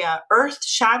 Syria, earth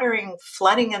shattering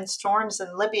flooding and storms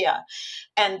in Libya.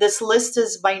 And this list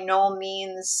is by no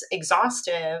means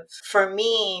exhaustive. For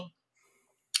me,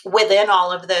 within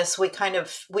all of this, we kind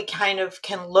of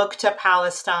can look to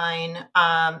Palestine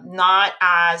not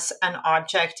as an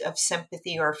object of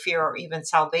sympathy or fear or even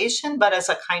salvation, but as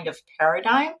a kind of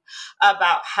paradigm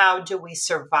about how do we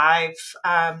survive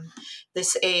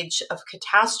this age of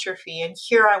catastrophe. And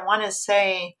here I want to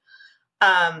say,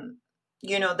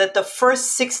 that the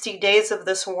first 60 days of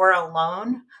this war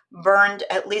alone burned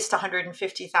at least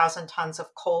 150,000 tons of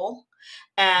coal.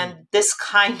 And this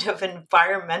kind of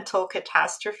environmental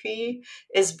catastrophe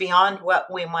is beyond what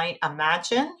we might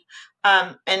imagine.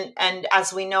 And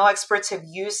as we know, experts have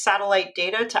used satellite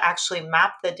data to actually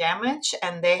map the damage,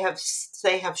 and they have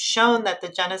shown that the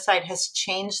genocide has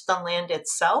changed the land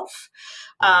itself.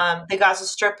 The Gaza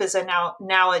Strip is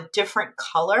now a different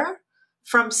color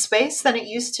from space than it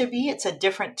used to be. It's a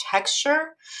different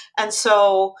texture. And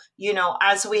so,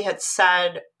 as we had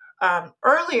said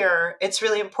earlier, it's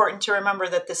really important to remember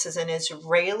that this is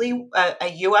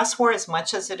a U.S. war as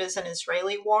much as it is an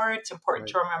Israeli war. It's important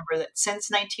to remember that since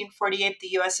 1948, the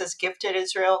U.S. has gifted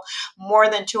Israel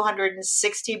more than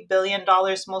 $260 billion,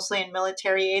 mostly in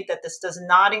military aid, that this does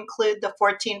not include the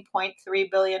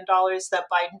 $14.3 billion that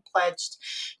Biden pledged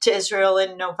to Israel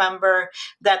in November,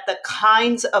 that the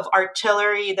kinds of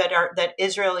artillery that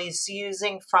Israel is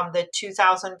using, from the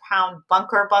 2,000-pound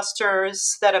bunker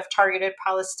busters that have targeted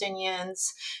Palestinians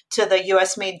to the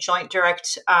U.S.-made joint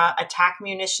direct attack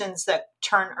munitions that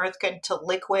turn earth into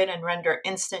liquid and render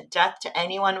instant death to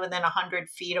anyone within 100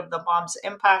 feet of the bomb's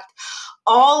impact.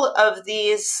 All of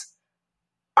these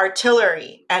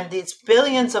artillery and these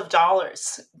billions of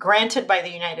dollars granted by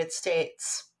the United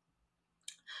States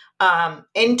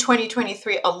in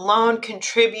 2023 alone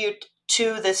contribute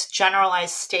to this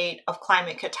generalized state of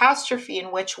climate catastrophe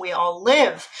in which we all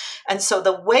live. And so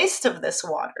the waste of this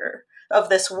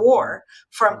war,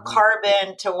 from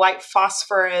carbon to white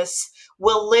phosphorus,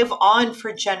 will live on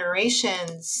for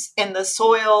generations in the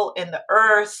soil, in the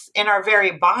earth, in our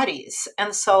very bodies.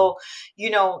 And so,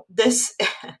 this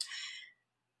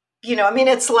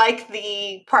it's like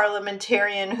the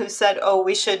parliamentarian who said, "Oh,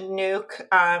 we should nuke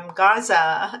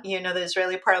Gaza." The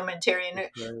Israeli parliamentarian,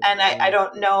 and I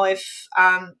don't know if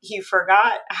he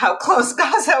forgot how close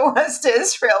Gaza was to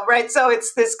Israel, right? So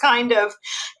it's this kind of,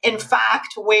 in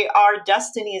fact, our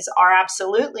destinies are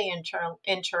absolutely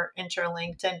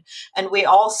interlinked, and we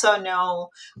also know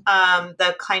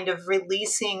the kind of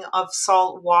releasing of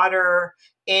salt water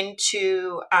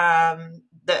into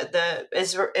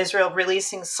Israel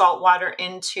releasing salt water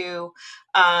into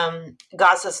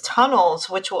Gaza's tunnels,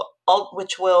 which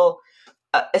will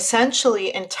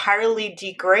essentially entirely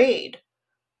degrade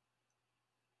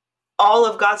all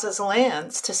of Gaza's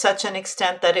lands to such an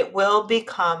extent that it will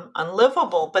become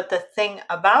unlivable. But the thing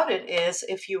about it is,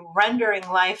 if you're rendering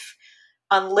life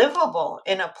unlivable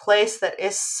in a place that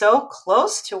is so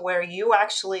close to where you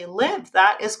actually live,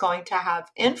 that is going to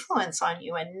have influence on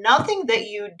you. And nothing that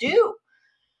you do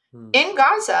in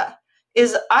Gaza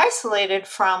is isolated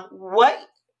from what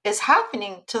is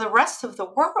happening to the rest of the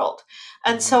world.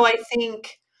 And so I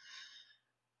think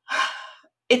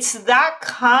it's that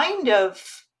kind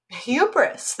of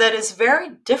hubris that is very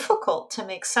difficult to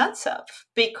make sense of,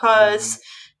 because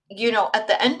at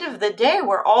the end of the day,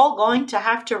 we're all going to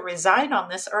have to reside on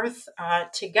this earth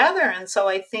together. And so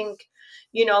I think,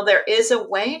 there is a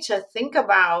way to think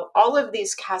about all of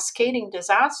these cascading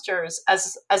disasters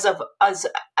as of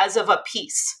a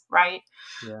piece, right?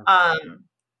 Yeah.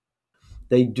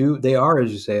 They are,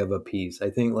 as you say, of a piece. I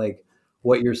think like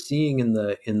what you're seeing in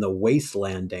the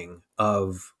wastelanding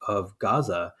of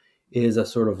Gaza is a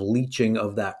sort of leaching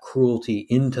of that cruelty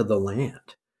into the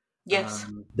land. Yes.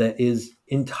 That is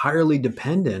entirely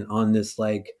dependent on this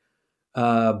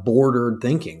bordered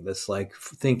thinking, this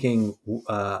thinking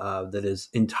that is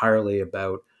entirely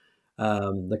about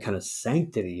the kind of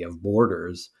sanctity of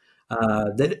borders.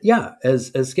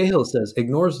 As Scahill says,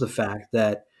 ignores the fact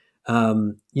that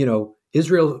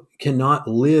Israel cannot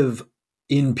live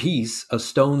in peace a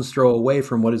stone's throw away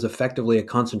from what is effectively a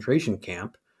concentration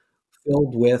camp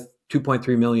filled with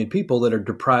 2.3 million people that are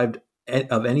deprived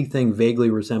of anything vaguely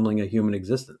resembling a human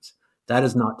existence. That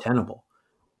is not tenable.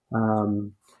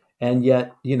 And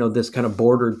yet, this kind of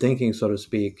bordered thinking, so to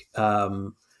speak,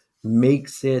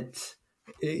 makes it,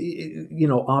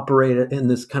 operate in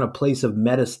this kind of place of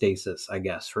metastasis, I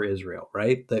guess, for Israel,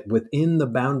 right? That within the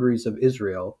boundaries of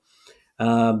Israel,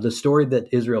 the story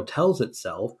that Israel tells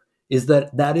itself is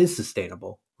that is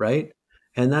sustainable, right?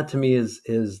 And that to me is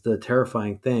the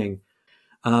terrifying thing.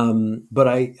 But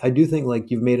I do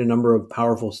think you've made a number of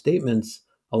powerful statements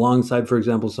alongside, for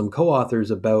example, some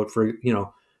co-authors about,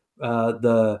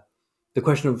 the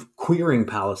question of queering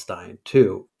Palestine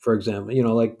too, for example,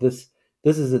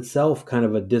 this is itself kind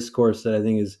of a discourse that I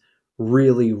think is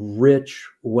really rich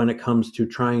when it comes to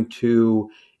trying to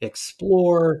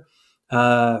explore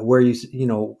where you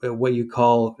know what you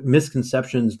call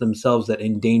misconceptions themselves that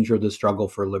endanger the struggle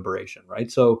for liberation, right?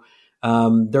 So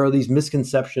there are these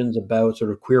misconceptions about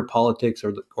sort of queer politics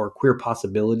or queer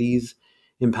possibilities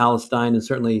in Palestine, and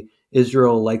certainly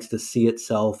Israel likes to see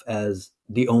itself as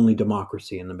the only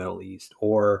democracy in the Middle East,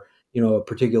 or you know, a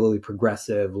particularly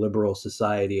progressive liberal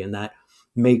society, and that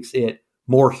makes it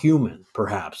more human,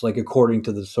 perhaps, like according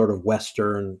to the sort of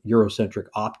Western Eurocentric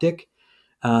optic.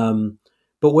 Um,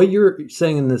 but what you're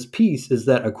saying in this piece is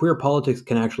that a queer politics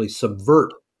can actually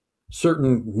subvert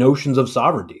certain notions of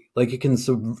sovereignty. Like it can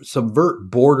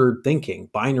subvert bordered thinking,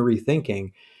 binary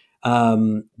thinking,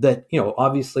 that, you know,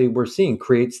 obviously we're seeing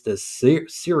creates this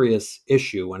serious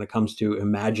issue when it comes to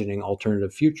imagining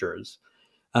alternative futures.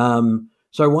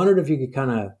 So I wondered if you could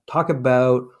kind of talk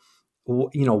about,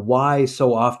 you know, why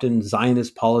so often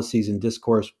Zionist policies and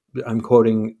discourse, I'm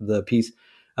quoting the piece,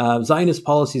 Zionist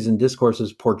policies and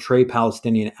discourses portray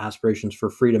Palestinian aspirations for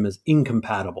freedom as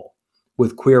incompatible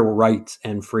with queer rights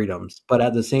and freedoms. But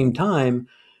at the same time,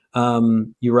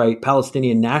 you write,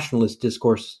 Palestinian nationalist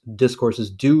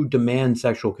discourses do demand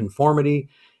sexual conformity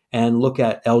and look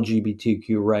at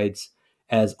LGBTQ rights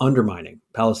as undermining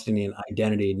Palestinian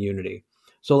identity and unity.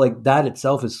 So, like, that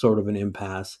itself is sort of an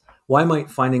impasse. Why might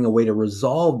finding a way to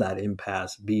resolve that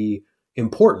impasse be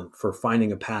important for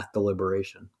finding a path to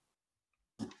liberation?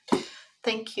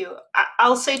 Thank you.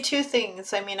 I'll say two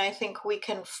things. I mean, I think we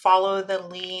can follow the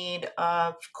lead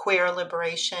of queer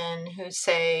liberation who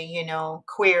say, you know,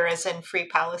 queer as in free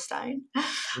Palestine.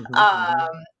 Mm-hmm,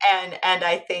 mm-hmm. And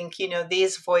I think, you know,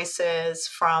 these voices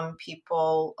from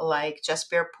people like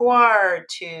Jasbir Puar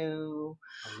to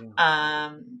Oh,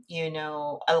 yeah. you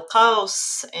know,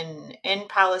 Al-Qaus in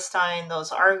Palestine,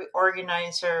 those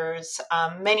organizers,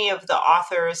 many of the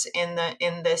authors in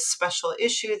this special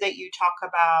issue that you talk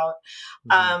about,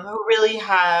 Mm-hmm, who really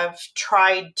have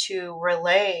tried to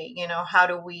relay, you know, how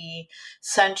do we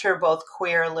center both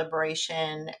queer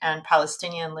liberation and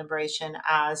Palestinian liberation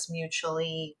as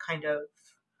mutually kind of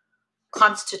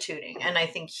constituting. And I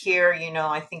think here, you know,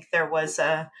 I think there was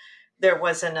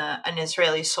an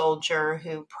Israeli soldier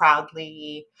who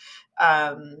proudly,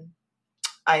 um,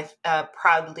 I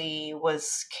proudly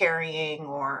was carrying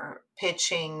or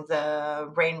pitching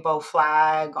the rainbow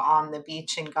flag on the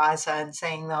beach in Gaza and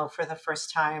saying, "No, for the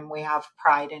first time, we have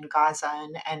pride in Gaza."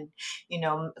 And you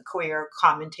know, queer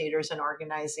commentators and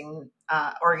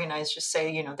organizers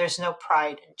say, you know, there's no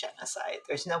pride in genocide.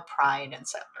 There's no pride in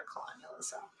settler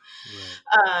colonialism.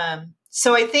 right.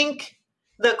 So I think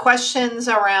the questions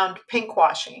around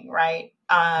pinkwashing, right?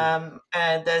 Yeah.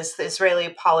 There's the Israeli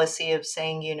policy of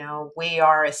saying, you know, we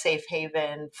are a safe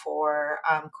haven for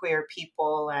queer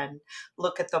people, and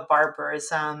look at the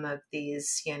barbarism of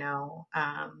these, you know,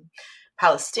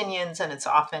 Palestinians, and it's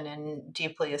often in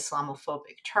deeply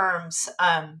Islamophobic terms.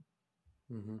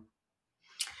 Mm-hmm,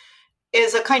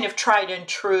 Is a kind of tried and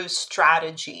true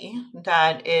strategy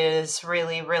that is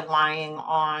really relying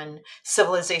on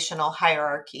civilizational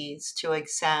hierarchies to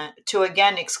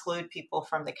again exclude people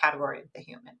from the category of the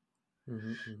human.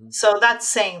 mm-hmm, mm-hmm, So that's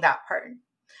saying that part.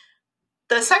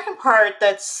 The second part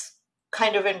that's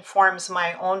kind of informs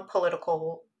my own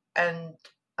political and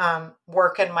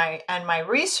work and my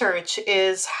research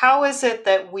is how is it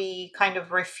that we kind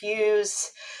of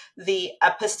refuse the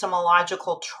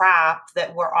epistemological trap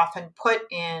that we're often put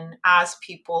in as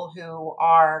people who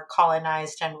are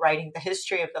colonized and writing the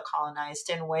history of the colonized,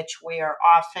 in which we are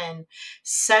often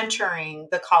centering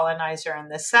the colonizer and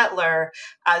the settler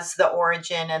as the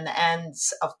origin and the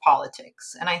ends of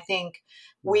politics. And I think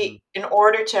mm-hmm, we, in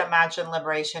order to imagine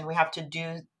liberation, we have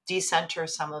to decenter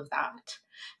some of that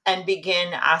and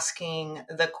begin asking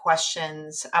the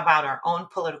questions about our own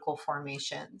political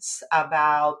formations,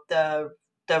 about the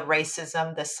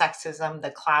racism, the sexism, the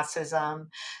classism,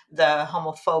 the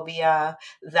homophobia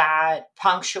that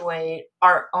punctuate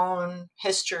our own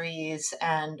histories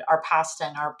and our past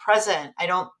and our present.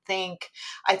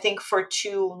 I think for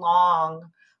too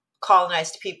long,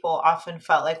 colonized people often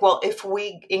felt like, well, if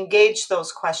we engage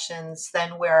those questions,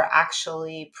 then we're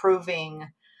actually proving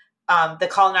the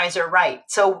colonizer right.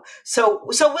 So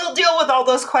we'll deal with all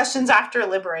those questions after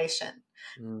liberation.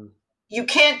 mm-hmm, You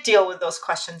can't deal with those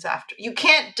questions after. You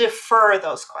can't defer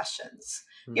those questions.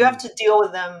 You have mm-hmm. to deal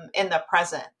with them in the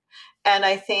present. And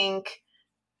I think,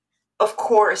 of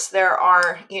course, there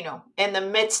are, you know, in the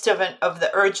midst of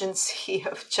the urgency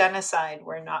of genocide,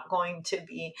 we're not going to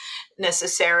be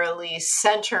necessarily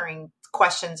centering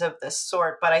questions of this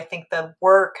sort. But I think the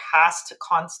work has to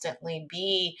constantly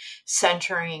be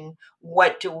centering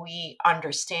what do we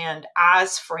understand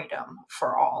as freedom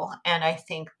for all. And I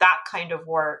think that kind of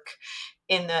work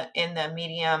in the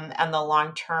medium and the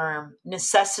long term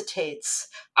necessitates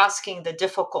asking the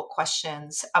difficult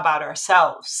questions about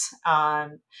ourselves,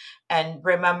 and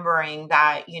remembering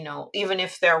that, even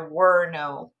if there were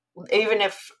no, even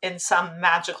if in some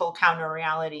magical counter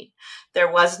reality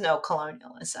there was no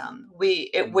colonialism,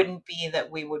 it wouldn't be that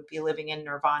we would be living in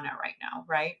nirvana right now,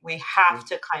 right? We have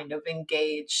to kind of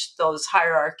engage those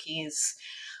hierarchies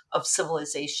of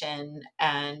civilization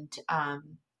and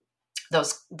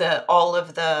all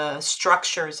of the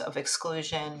structures of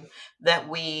exclusion that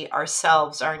we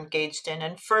ourselves are engaged in.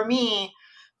 And for me,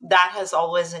 that has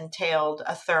always entailed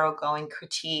a thoroughgoing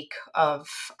critique of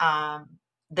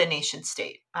the nation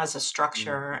state as a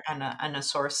structure and a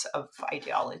source of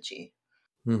ideology.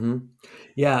 Mm-hmm.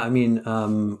 Yeah, I mean,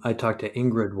 I talked to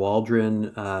Ingrid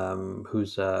Waldron,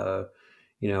 who's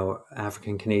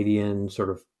African Canadian sort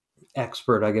of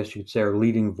expert, I guess you'd say, or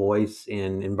leading voice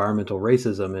in environmental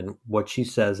racism. And what she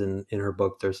says in her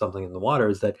book, There's Something in the Water,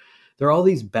 is that there are all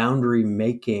these boundary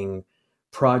making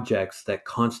projects that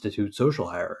constitute social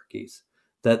hierarchies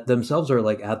that themselves are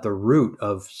like at the root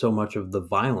of so much of the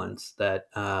violence that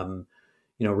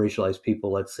racialized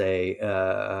people, let's say,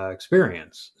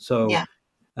 experience. So Yeah.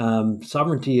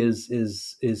 sovereignty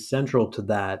is central to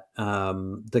that,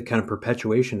 the kind of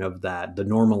perpetuation of that, the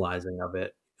normalizing of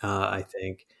it, I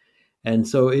think. And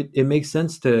so it makes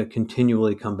sense to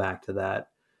continually come back to that.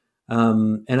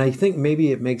 And I think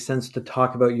maybe it makes sense to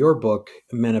talk about your book,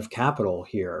 Men of Capital,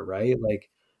 here, right? Like,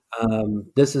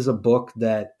 this is a book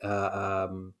that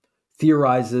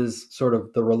theorizes sort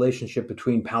of the relationship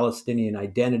between Palestinian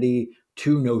identity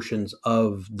to notions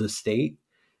of the state.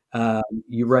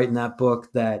 You write in that book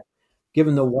that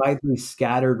given the widely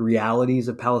scattered realities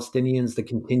of Palestinians, the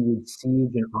continued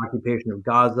siege and occupation of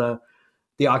Gaza,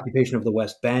 the occupation of the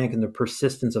West Bank, and the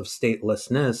persistence of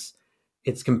statelessness,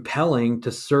 it's compelling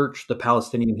to search the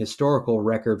Palestinian historical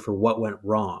record for what went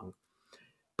wrong.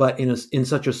 But in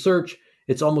such a search,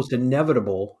 it's almost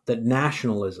inevitable that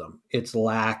nationalism, its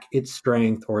lack, its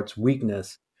strength, or its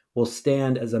weakness, will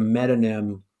stand as a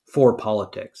metonym for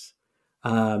politics.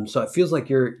 So it feels like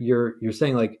you're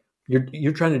saying, like,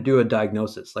 you're trying to do a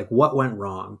diagnosis, like what went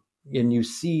wrong, and you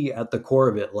see at the core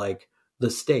of it like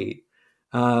the state.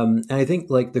 And I think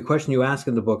like the question you ask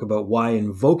in the book about why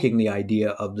invoking the idea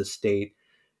of the state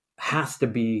has to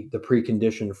be the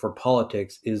precondition for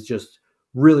politics is just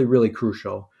really, really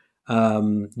crucial.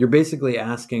 You're basically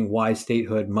asking why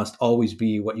statehood must always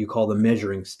be what you call the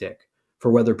measuring stick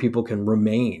for whether people can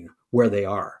remain where they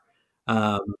are.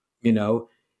 Um,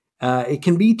 it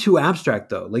can be too abstract,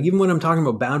 though. Like even when I'm talking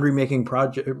about boundary making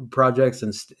projects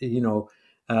and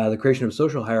the creation of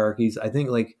social hierarchies, I think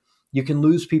like you can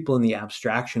lose people in the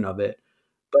abstraction of it.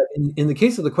 But in the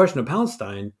case of the question of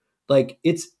Palestine, like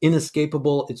it's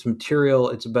inescapable, it's material,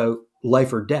 it's about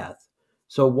life or death.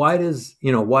 So why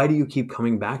do you keep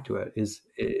coming back to it? Is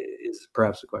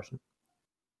perhaps the question.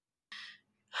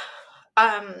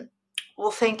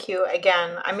 Well, thank you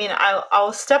again. I mean,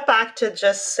 I'll step back to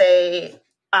just say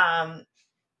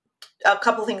a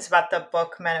couple things about the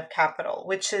book Men of Capital,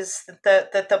 which is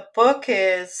that the book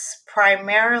is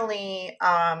primarily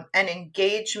an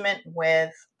engagement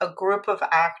with a group of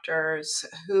actors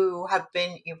who have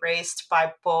been erased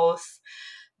by both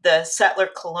the settler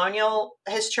colonial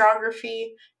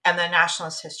historiography and the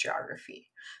nationalist historiography.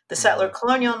 The settler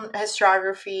colonial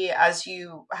historiography, as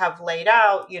you have laid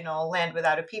out, land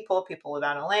without a people, people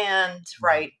without a land,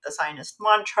 right? The Zionist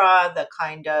mantra, the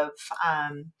kind of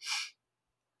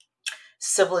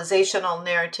civilizational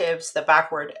narratives, the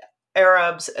backward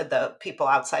Arabs, the people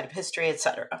outside of history,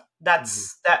 etc. That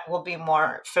will be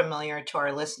more familiar to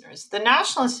our listeners. The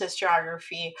nationalist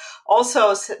historiography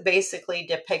also basically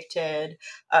depicted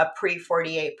a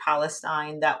pre-48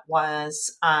 Palestine that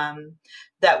was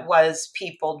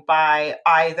peopled by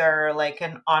either like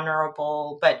an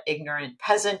honorable but ignorant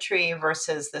peasantry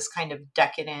versus this kind of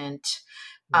decadent,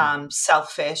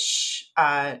 selfish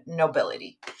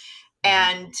nobility.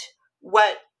 And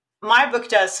what my book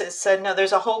does is said, no,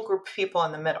 there's a whole group of people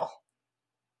in the middle.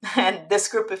 And this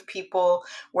group of people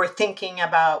were thinking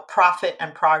about profit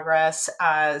and progress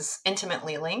as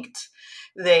intimately linked.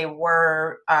 They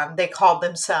called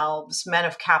themselves men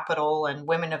of capital and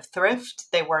women of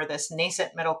thrift. They were this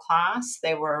nascent middle class.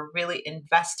 They were really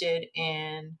invested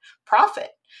in profit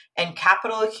and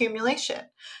capital accumulation.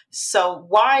 So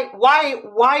why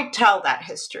tell that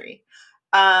history?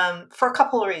 For a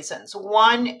couple of reasons.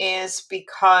 One is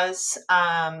because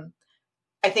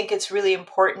I think it's really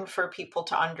important for people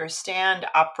to understand,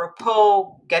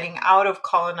 apropos getting out of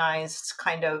colonized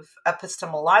kind of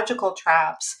epistemological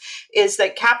traps, is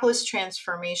that capitalist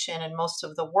transformation in most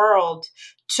of the world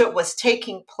was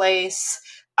taking place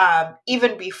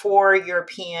even before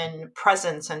European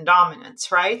presence and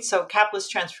dominance, right? So capitalist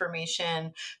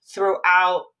transformation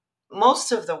throughout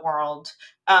most of the world,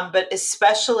 but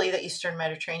especially the Eastern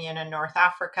Mediterranean and North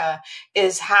Africa,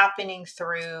 is happening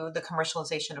through the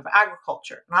commercialization of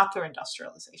agriculture, not through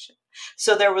industrialization.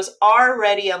 So there was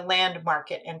already a land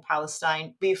market in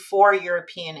Palestine before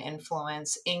European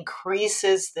influence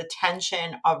increases the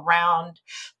tension around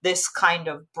this kind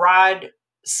of broad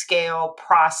scale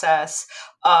process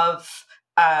of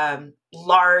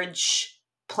large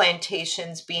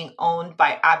plantations being owned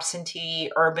by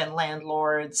absentee urban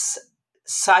landlords,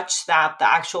 such that the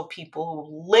actual people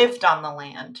who lived on the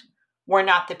land were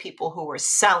not the people who were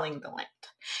selling the land.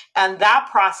 And that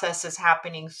process is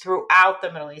happening throughout the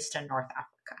Middle East and North Africa.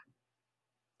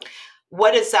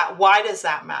 What is that? Why does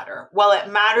that matter? Well, it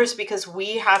matters because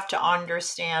we have to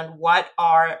understand what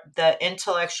are the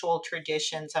intellectual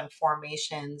traditions and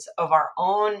formations of our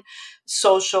own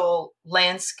social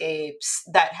landscapes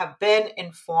that have been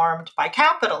informed by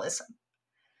capitalism.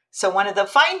 So one of the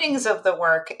findings of the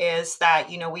work is that,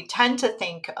 we tend to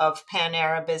think of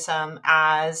Pan-Arabism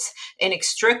as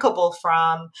inextricable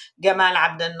from Gamal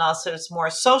Abdel Nasser's more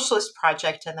socialist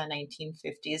project in the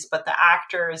 1950s. But the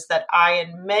actors that I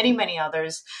and many, many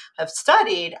others have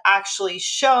studied actually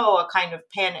show a kind of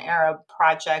Pan-Arab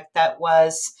project that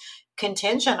was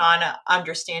contingent on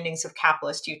understandings of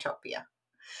capitalist utopia.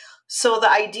 So the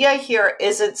idea here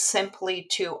isn't simply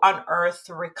to unearth,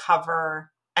 recover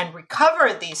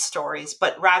these stories,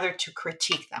 but rather to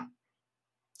critique them.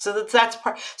 So that's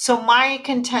part. So my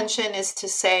contention is to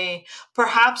say,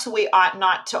 perhaps we ought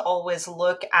not to always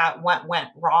look at what went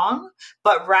wrong,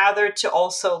 but rather to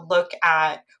also look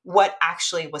at what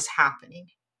actually was happening.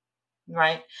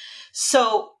 Right.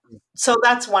 So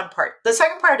that's one part. The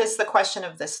second part is the question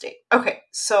of the state. Okay.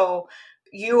 So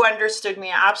you understood me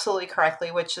absolutely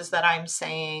correctly, which is that I'm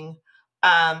saying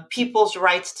people's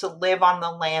rights to live on the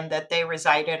land that they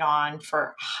resided on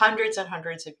for hundreds and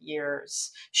hundreds of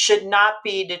years should not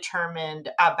be determined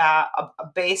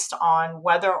based on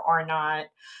whether or not,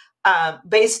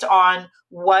 based on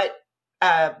what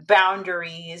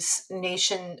boundaries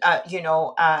national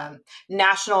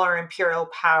or imperial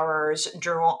powers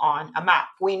drew on a map.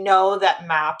 We know that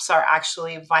maps are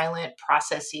actually violent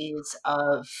processes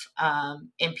of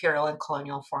imperial and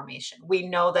colonial formation. We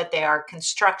know that they are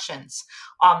constructions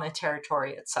on the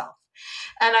territory itself.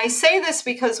 And I say this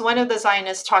because one of the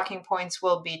Zionist talking points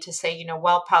will be to say,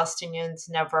 Palestinians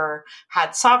never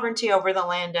had sovereignty over the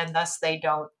land and thus they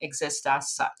don't exist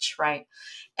as such, right?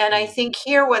 And I think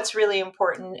here what's really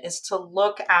important is to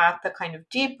look at the kind of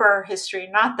deeper history,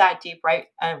 not that deep, right,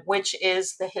 which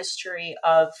is the history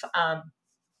of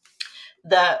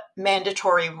the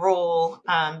mandatory rule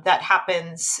that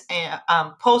happens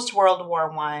post-World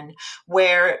War I,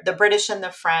 where the British and the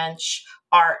French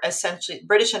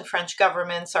British and French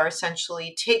governments are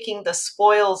essentially taking the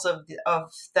spoils of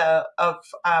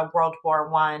World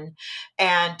War I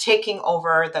and taking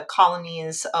over the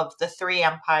colonies of the three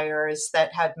empires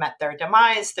that had met their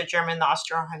demise: the German, the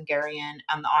Austro-Hungarian,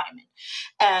 and the Ottoman.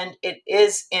 And it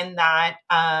is in that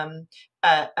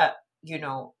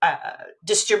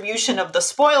distribution of the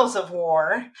spoils of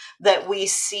war that we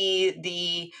see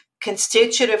the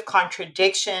constitutive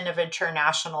contradiction of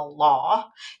international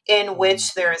law, in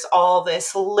which there is all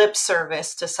this lip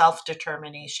service to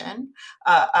self-determination,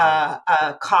 a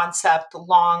concept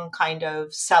long kind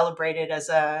of celebrated as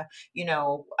a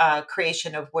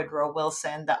creation of Woodrow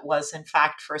Wilson that was in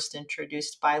fact first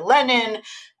introduced by Lenin.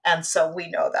 And so we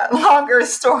know that longer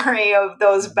story of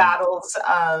those battles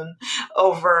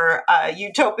over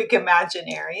utopic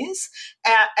imaginaries.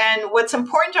 And what's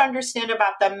important to understand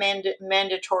about the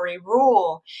mandatory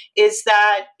rule is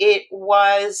that it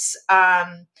was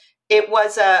a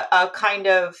kind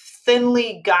of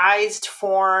thinly guised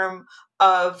form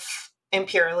of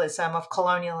imperialism, of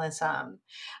colonialism.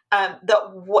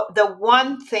 The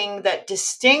one thing that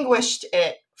distinguished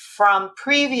it from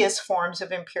previous forms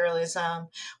of imperialism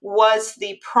was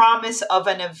the promise of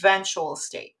an eventual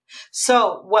state.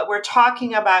 So what we're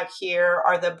talking about here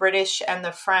are the British and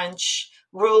the French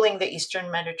ruling the Eastern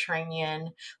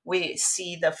Mediterranean. We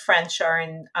see the French are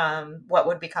in what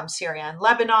would become Syria and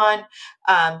Lebanon.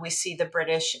 We see the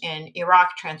British in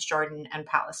Iraq, Transjordan, and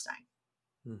Palestine.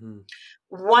 Mm-hmm.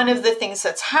 One of the things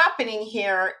that's happening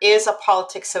here is a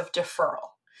politics of deferral.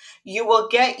 you will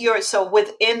get so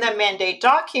within the mandate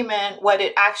document, what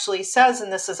it actually says,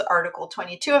 and this is Article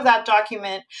 22 of that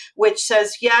document, which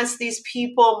says, yes, these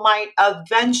people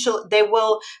they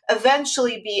will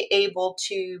eventually be able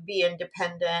to be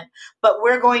independent, but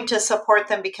we're going to support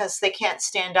them because they can't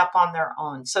stand up on their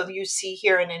own. So you see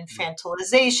here an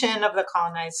infantilization of the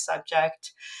colonized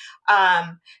subject.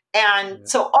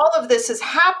 So all of this is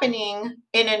happening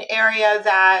in an area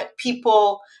that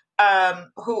people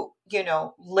who,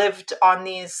 lived on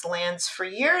these lands for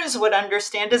years would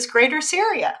understand as Greater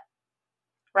Syria,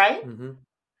 right? Mm-hmm.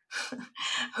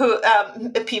 Who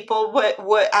people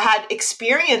had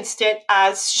experienced it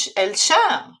as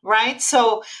El-Sham, right?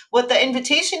 So what the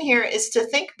invitation here is to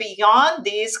think beyond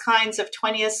these kinds of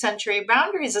 20th century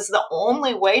boundaries is the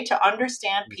only way to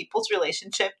understand people's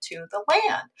relationship to the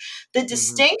land. The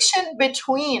distinction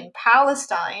between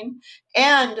Palestine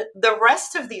and the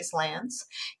rest of these lands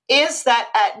is that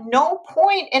at no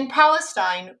point in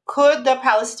Palestine could the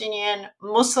Palestinian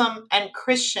Muslim and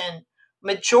Christian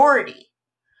majority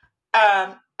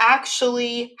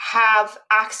actually have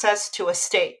access to a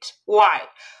state. Why?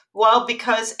 Well,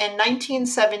 because in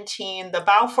 1917, the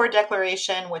Balfour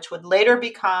Declaration, which would later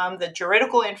become the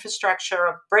juridical infrastructure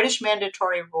of British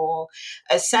mandatory rule,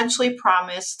 essentially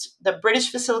promised the British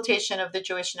facilitation of the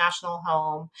Jewish national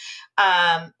home,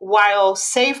 while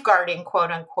safeguarding,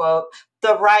 quote unquote,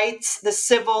 the rights, the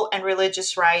civil and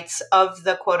religious rights of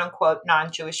the quote unquote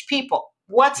non-Jewish people.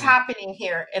 What's happening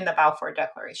here in the Balfour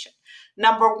Declaration?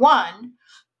 Number one,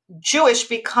 Jewish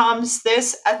becomes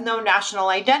this ethno-national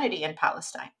identity in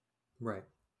Palestine. Right.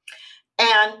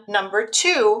 And number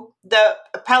two, the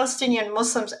Palestinian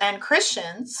Muslims and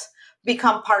Christians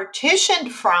become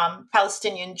partitioned from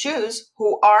Palestinian Jews,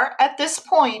 who are at this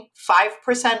point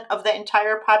 5% of the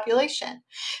entire population.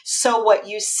 So what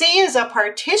you see is a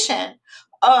partition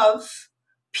of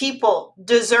people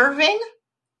deserving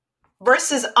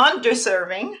versus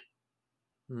undeserving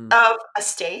of a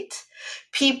state,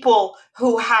 people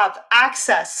who have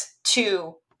access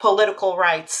to political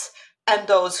rights and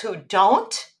those who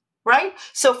don't, right?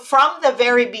 So from the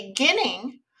very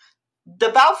beginning, the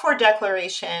Balfour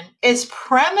Declaration is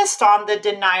premised on the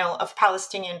denial of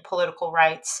Palestinian political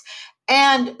rights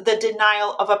and the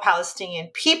denial of a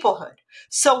Palestinian peoplehood.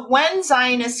 So when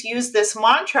Zionists use this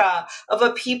mantra of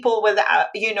a people without,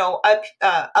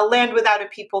 a land without a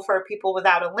people for a people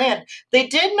without a land, they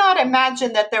did not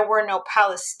imagine that there were no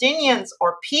Palestinians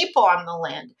or people on the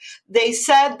land. They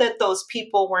said that those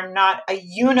people were not a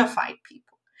unified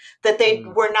people, that they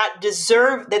were not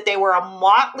deserved, that they were a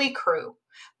motley crew,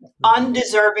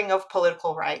 undeserving of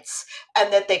political rights,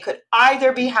 and that they could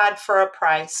either be had for a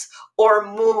price or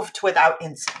moved without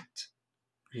incident.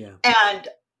 Yeah. And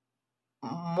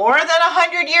more than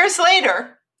 100 years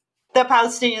later, the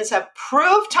Palestinians have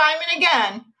proved time and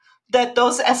again that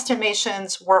those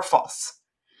estimations were false.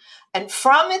 And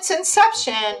from its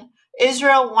inception,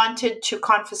 Israel wanted to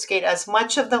confiscate as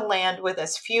much of the land with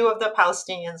as few of the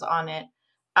Palestinians on it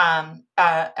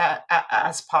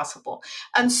as possible.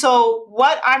 And so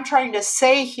what I'm trying to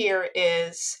say here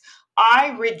is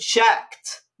I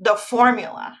reject the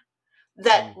formula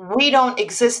that we don't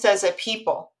exist as a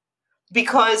people,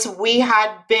 because we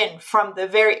had been, from the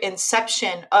very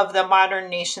inception of the modern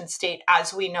nation state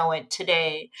as we know it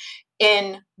today,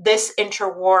 in this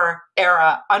interwar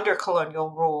era under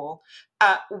colonial rule,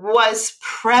 was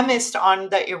premised on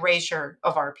the erasure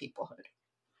of our peoplehood.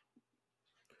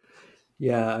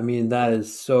 Yeah, I mean, that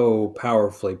is so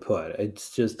powerfully put.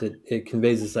 It's just, it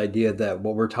conveys this idea that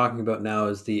what we're talking about now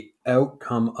is the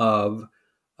outcome of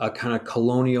a kind of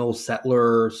colonial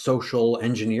settler social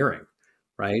engineering,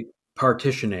 right?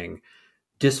 Partitioning,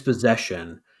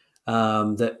 dispossession,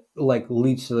 that like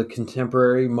leads to the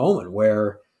contemporary moment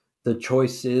where the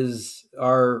choices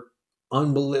are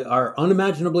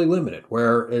unimaginably limited.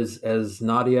 Where, as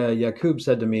Nadia Yaqub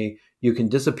said to me, you can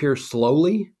disappear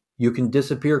slowly, you can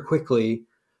disappear quickly,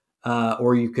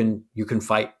 or you can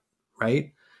fight,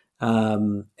 right?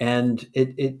 And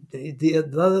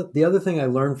the other thing I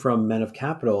learned from Men of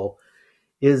Capital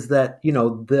is that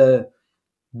the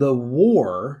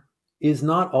war is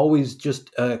not always just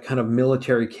a kind of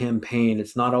military campaign.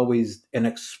 It's not always an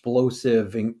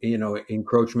explosive,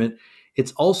 encroachment.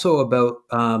 It's also about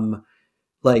a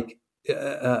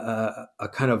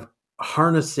kind of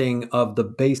harnessing of the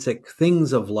basic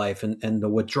things of life and the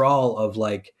withdrawal of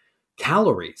like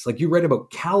calories. Like you read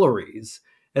about calories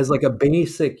as like a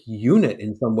basic unit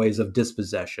in some ways of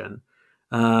dispossession.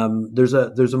 There's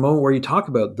a moment where you talk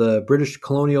about the British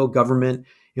colonial government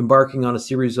embarking on a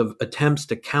series of attempts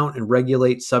to count and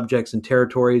regulate subjects and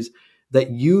territories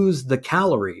that used the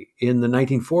calorie in the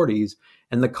 1940s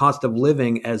and the cost of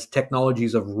living as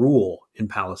technologies of rule in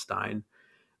Palestine,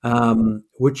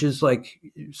 which is like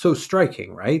so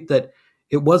striking, right? That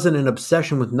it wasn't an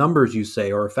obsession with numbers, you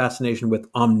say, or a fascination with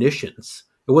omniscience.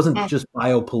 It wasn't just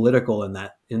biopolitical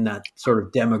in that sort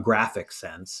of demographic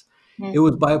sense. It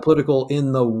was biopolitical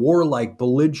in the warlike,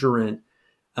 belligerent,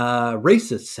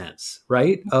 racist sense,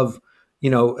 right? Of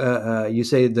you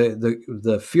say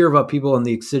the fear of upheaval and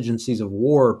the exigencies of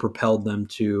war propelled them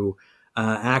to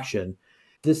action.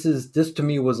 This to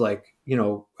me was like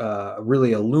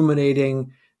really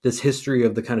illuminating this history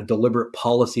of the kind of deliberate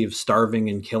policy of starving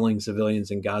and killing civilians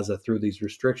in Gaza through these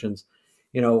restrictions.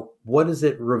 What does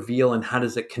it reveal and how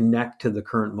does it connect to the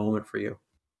current moment for you?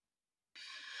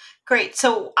 Great.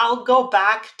 So I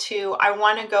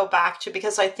want to go back to,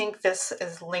 because I think this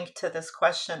is linked to this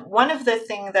question. One of the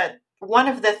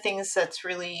things that's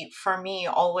really, for me,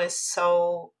 always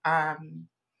so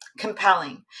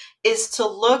compelling is to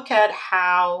look at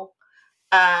how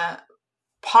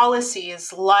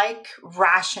policies like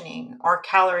rationing or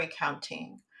calorie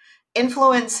counting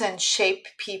influence and shape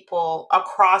people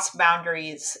across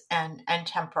boundaries and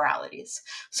temporalities.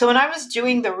 So when I was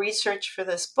doing the research for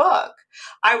this book,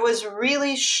 I was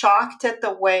really shocked at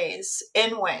the ways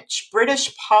in which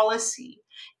British policy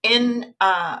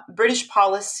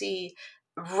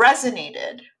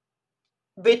resonated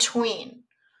between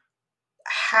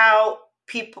how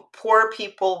poor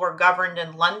people were governed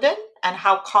in London and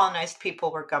how colonized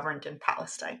people were governed in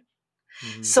Palestine.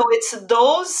 Mm-hmm. So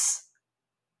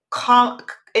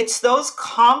it's those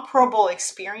comparable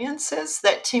experiences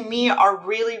that to me are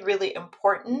really, really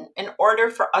important in order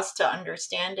for us to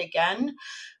understand, again,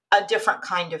 a different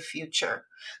kind of future.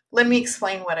 Let me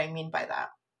explain what I mean by that.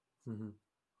 Mm-hmm.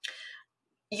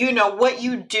 What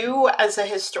you do as a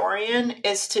historian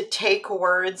is to take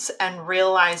words and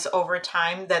realize over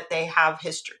time that they have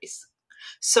histories.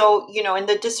 So, in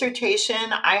the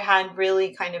dissertation, I had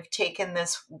really kind of taken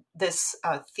this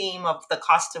theme of the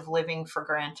cost of living for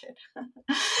granted.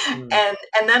 And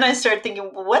then I started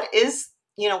thinking, well, what is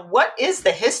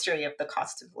the history of the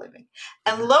cost of living?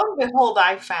 And lo and behold,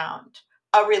 I found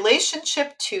a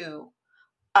relationship to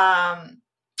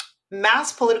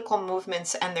mass political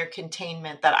movements and their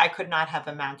containment that I could not have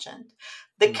imagined.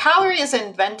 The calorie is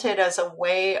invented as a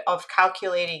way of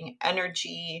calculating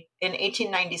energy in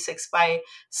 1896 by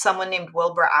someone named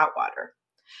Wilbur Atwater.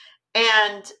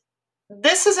 And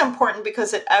this is important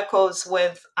because it echoes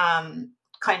with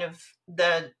kind of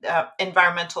the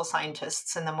environmental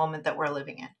scientists in the moment that we're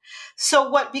living in. So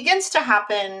what begins to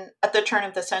happen at the turn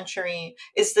of the century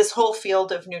is this whole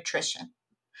field of nutrition,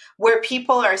 where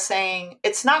people are saying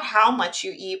it's not how much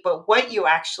you eat, but what you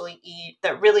actually eat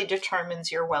that really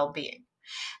determines your well-being.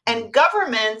 And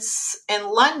governments in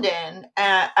London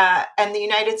and the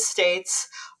United States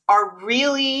are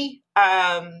really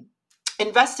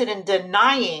invested in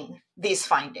denying these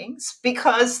findings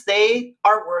because they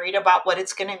are worried about what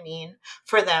it's going to mean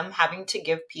for them having to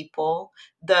give people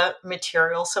the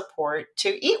material support to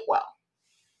eat well.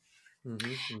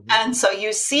 Mm-hmm, mm-hmm. And so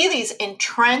you see these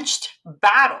entrenched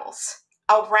battles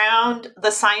around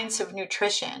the science of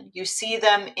nutrition. You see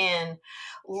them in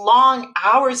long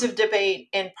hours of debate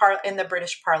in the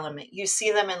British Parliament. You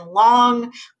see them in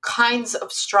long kinds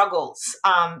of struggles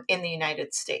in the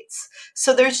United States.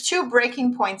 So there's two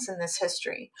breaking points in this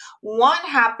history. One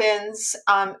happens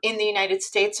in the United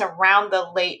States around the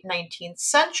late 19th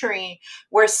century,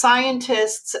 where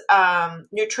scientists,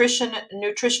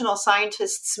 nutritional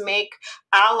scientists, make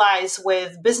allies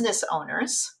with business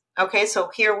owners. Okay, so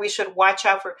here we should watch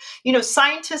out for,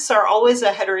 scientists are always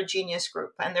a heterogeneous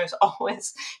group, and there's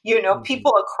always,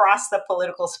 people across the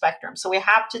political spectrum. So we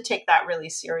have to take that really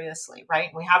seriously, right?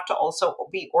 We have to also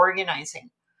be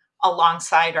organizing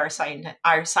alongside our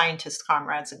scientist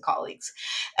comrades and colleagues.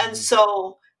 And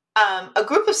so a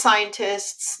group of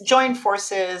scientists join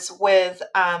forces with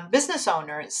business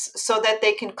owners so that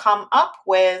they can come up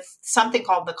with something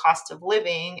called the cost of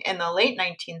living in the late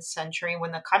 19th century,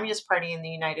 when the Communist Party in the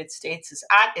United States is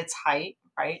at its height,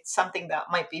 right? Something that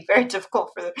might be very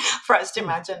difficult for us to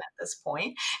imagine at this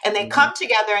point. And they come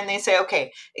together and they say,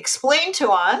 okay, explain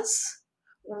to us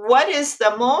what is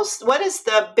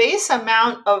the base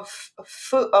amount of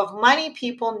money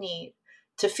people need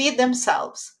to feed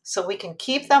themselves so we can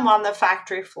keep them on the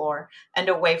factory floor and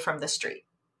away from the street.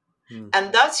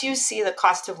 And thus you see the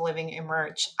cost of living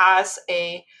emerge as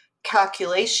a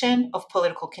calculation of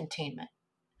political containment.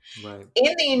 Right.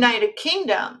 In the United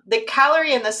Kingdom, the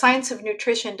calorie and the science of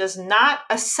nutrition does not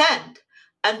ascend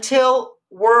until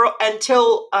war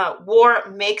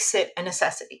makes it a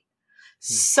necessity.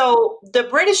 So the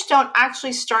British don't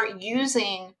actually start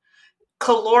using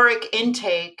caloric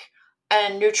intake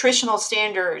and nutritional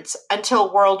standards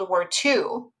until World War II.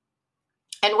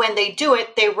 And when they do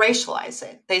it, they racialize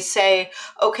it. They say,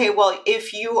 okay, well,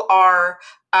 if you are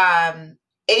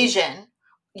Asian,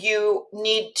 you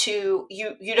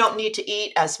don't need to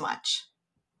eat as much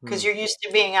because you're used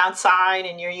to being outside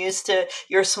and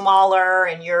you're smaller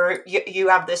and you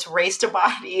have this raised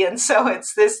body. And so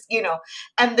it's this,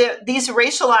 and these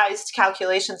racialized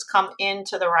calculations come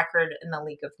into the record in the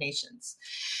League of Nations.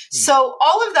 So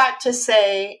all of that to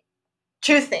say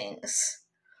two things.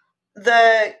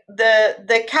 The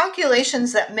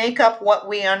calculations that make up what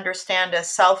we understand as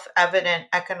self-evident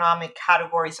economic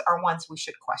categories are ones we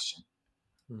should question.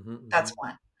 That's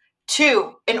one.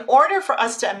 Two, in order for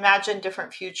us to imagine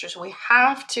different futures, we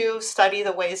have to study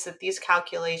the ways that these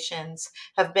calculations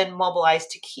have been mobilized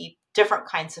to keep different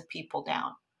kinds of people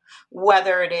down,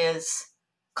 whether it is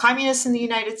communists in the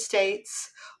United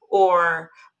States or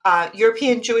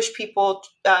European Jewish people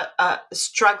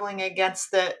struggling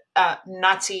against the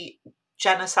Nazi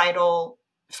genocidal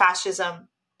fascism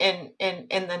in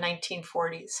the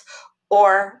 1940s,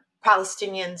 or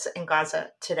Palestinians in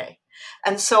Gaza today.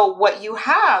 And so what you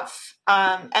have,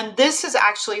 and this is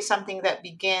actually something that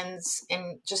begins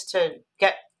in, just to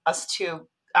get us to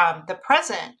the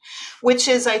present, which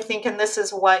is, I think, and this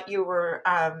is what you were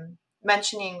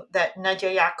mentioning that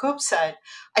Netenyahu said,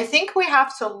 I think we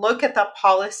have to look at the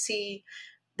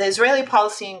Israeli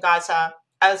policy in Gaza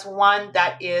as one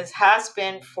that has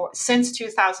been since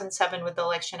 2007 with the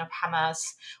election of Hamas,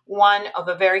 one of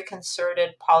a very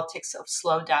concerted politics of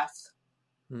slow death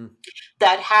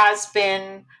that has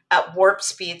been at warp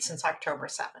speed since October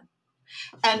 7.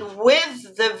 And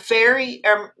with the very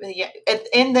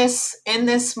in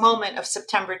this moment of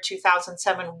September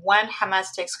 2007, when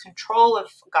Hamas takes control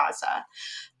of Gaza,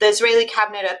 the Israeli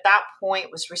cabinet at that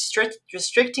point was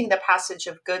restricting the passage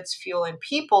of goods, fuel, and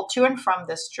people to and from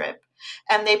the Strip.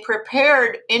 And they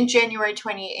prepared in January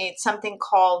 28th something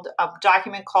called a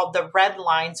document called the Red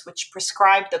Lines, which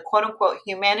prescribed the quote unquote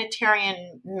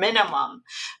humanitarian minimum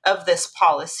of this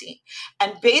policy.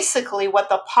 And basically what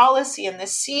the policy and the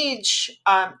siege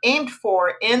aimed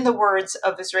for, in the words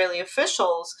of Israeli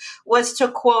officials, was to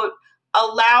quote,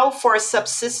 allow for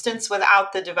subsistence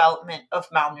without the development of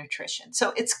malnutrition.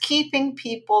 So it's keeping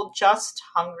people just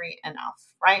hungry enough,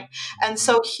 right? And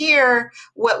so here,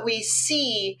 what we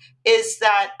see is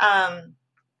that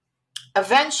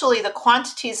eventually the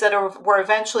quantities that were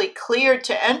eventually cleared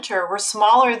to enter were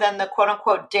smaller than the quote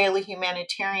unquote daily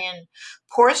humanitarian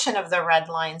portion of the Red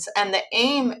Lines. And the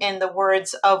aim, in the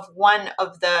words of one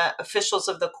of the officials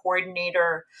of the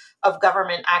coordinator of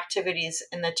government activities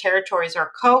in the territories,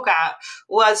 or COGAT,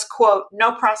 was quote,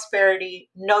 no prosperity,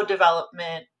 no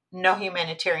development, no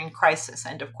humanitarian crisis,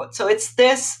 end of quote. So it's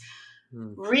this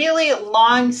really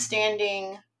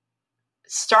long-standing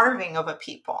starving of a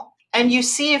people. And you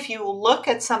see, if you look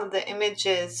at some of the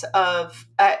images of,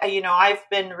 I've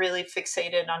been really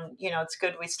fixated on, it's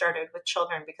good we started with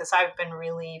children, because I've been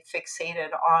really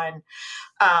fixated on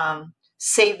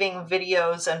saving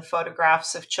videos and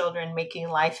photographs of children making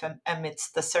life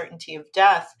amidst the certainty of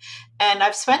death. And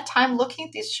I've spent time looking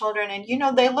at these children, and,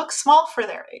 they look small for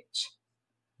their age.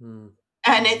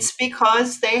 And it's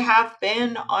because they have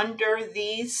been under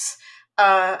these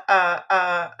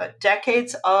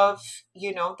decades of,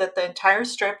 that the entire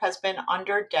Strip has been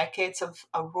under decades of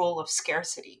a rule of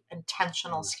scarcity,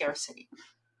 intentional scarcity.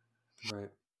 Right.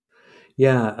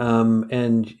 Yeah.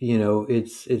 And,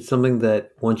 it's something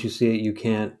that once you see it, you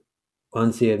can't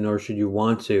unsee it, nor should you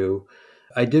want to.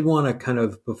 I did want to kind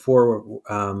of, before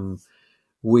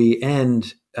we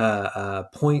end,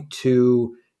 point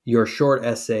to your short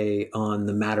essay on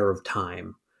the matter of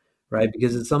time, right?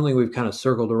 Because it's something we've kind of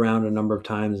circled around a number of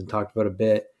times and talked about a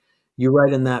bit. You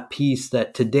write in that piece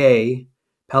that today,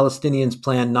 Palestinians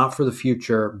plan not for the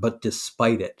future, but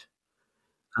despite it.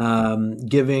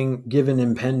 Given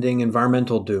impending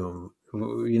environmental doom,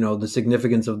 the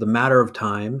significance of the matter of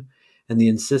time and the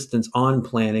insistence on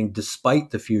planning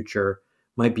despite the future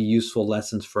might be useful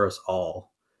lessons for us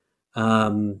all.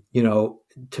 To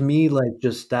me, like,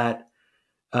 just that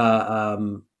has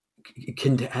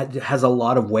a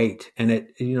lot of weight, and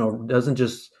it doesn't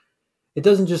just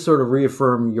sort of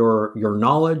reaffirm your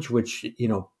knowledge, which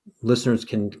listeners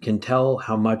can tell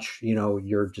how much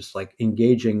you're just like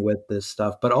engaging with this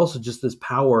stuff, but also just this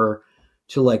power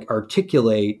to like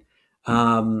articulate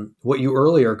what you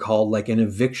earlier called like an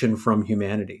eviction from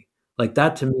humanity. Like,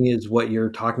 that to me is what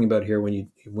you're talking about here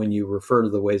when you refer to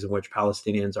the ways in which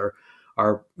Palestinians are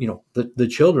the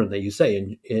children that you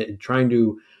say, and trying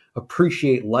to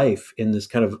appreciate life in this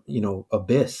kind of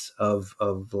abyss of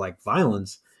like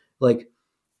violence. Like,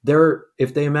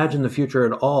 if they imagine the future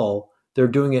at all, they're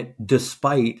doing it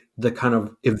despite the kind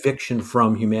of eviction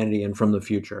from humanity and from the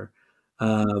future.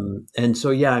 And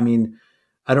so, yeah, I mean,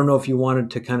 I don't know if you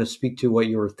wanted to kind of speak to what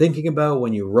you were thinking about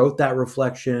when you wrote that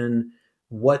reflection,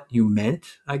 what you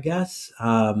meant, I guess,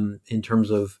 in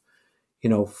terms of,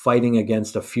 fighting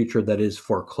against a future that is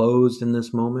foreclosed in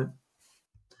this moment.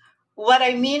 What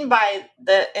I mean by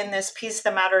in this piece,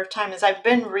 The Matter of Time, is I've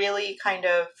been really kind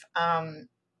of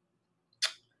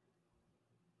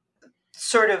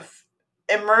sort of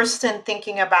immersed in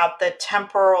thinking about the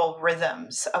temporal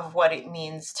rhythms of what it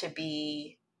means to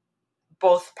be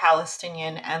both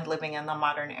Palestinian and living in the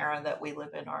modern era that we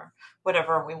live in, or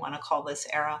whatever we want to call this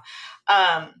era.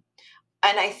 And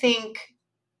I think,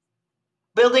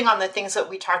 building on the things that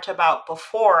we talked about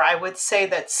before, I would say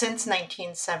that since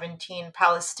 1917,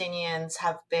 Palestinians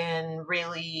have been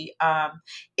really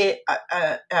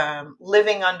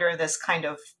living under this kind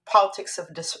of politics of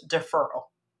deferral.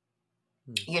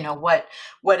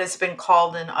 What has been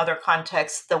called in other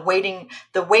contexts the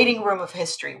waiting room of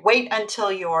history. Wait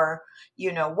until you're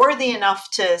worthy enough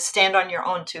to stand on your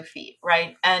own 2 feet,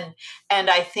 right? And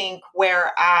I think,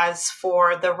 whereas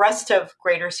for the rest of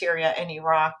Greater Syria and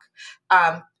Iraq,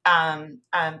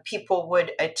 people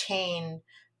would attain,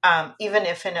 even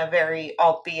if in a very,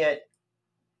 albeit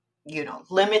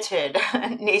limited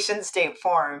nation state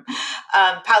form,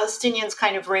 Palestinians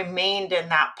kind of remained in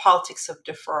that politics of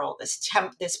deferral,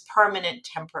 this permanent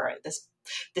temporary,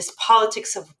 this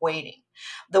politics of waiting,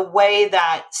 the way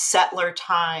that settler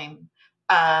time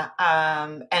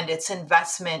and its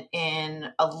investment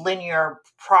in a linear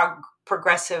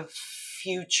progressive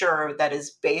future that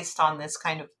is based on this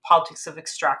kind of politics of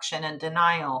extraction and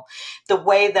denial, the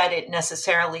way that it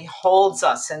necessarily holds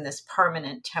us in this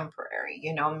permanent temporary.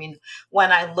 I mean,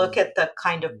 when I look at the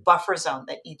kind of buffer zone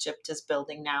that Egypt is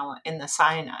building now in the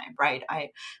Sinai, right,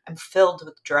 I'm filled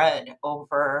with dread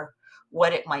over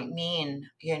what it might mean,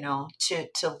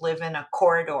 to live in a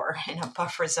corridor in a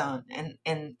buffer zone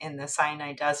in the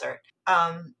Sinai desert.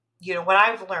 What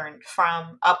I've learned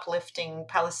from uplifting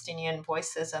Palestinian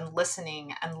voices and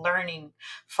listening and learning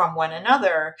from one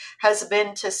another has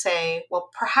been to say, well,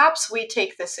 perhaps we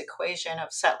take this equation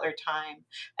of settler time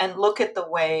and look at the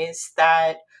ways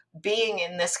that, being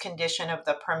in this condition of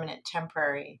the permanent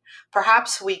temporary,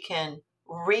 perhaps we can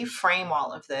reframe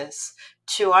all of this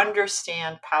to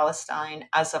understand Palestine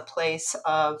as a place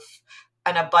of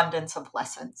an abundance of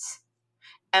lessons.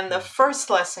 And the first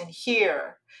lesson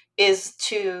here is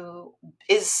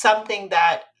something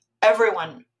that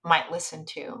everyone might listen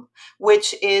to,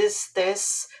 which is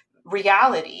this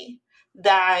reality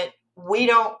that we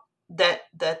don't that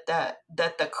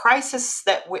the crisis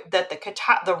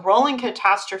the rolling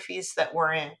catastrophes that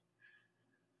we're in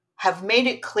have made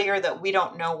it clear that we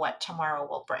don't know what tomorrow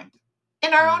will bring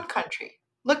in our own country.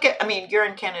 You're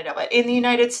in Canada, but in the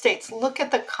United States, look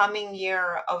at the coming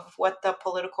year of what the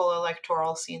political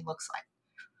electoral scene looks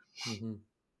like. Mm-hmm.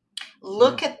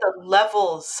 Look at the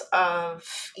levels of,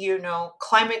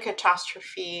 climate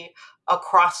catastrophe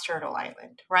across Turtle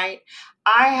Island, right?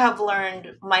 I have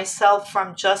learned myself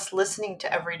from just listening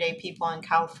to everyday people in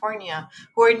California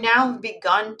who are now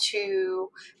begun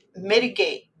to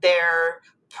mitigate their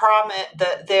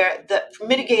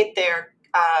mitigate their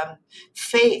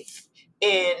faith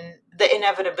in the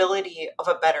inevitability of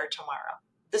a better tomorrow.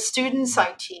 The students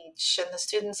I teach and the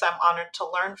students I'm honored to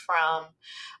learn from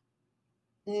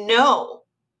know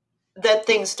that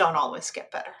things don't always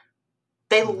get better.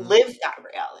 They live that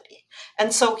reality.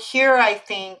 And so here I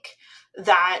think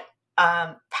that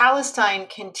Palestine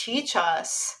can teach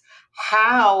us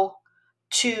how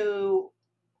to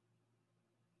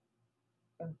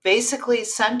basically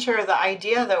center the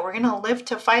idea that we're going to live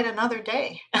to fight another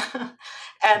day.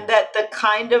 And that the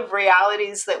kind of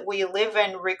realities that we live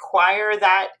in require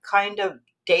that kind of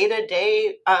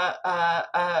day-to-day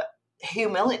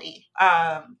humility.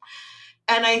 And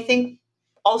I think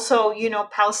also,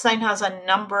 Palestine has a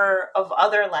number of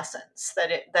other lessons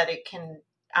that it can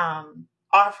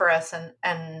offer us.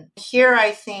 And here,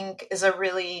 I think, is a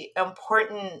really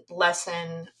important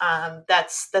lesson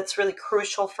that's really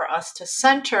crucial for us to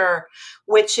center,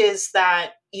 which is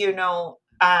that,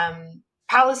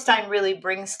 Palestine really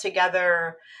brings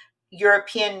together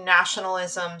European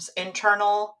nationalism's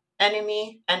internal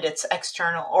enemy and its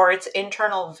external, or its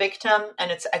internal victim and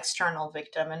its external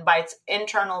victim. And by its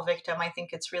internal victim, I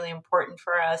think it's really important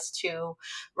for us to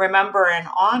remember and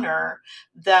honor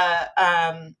the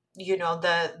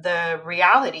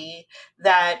reality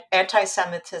that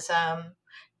anti-Semitism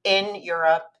in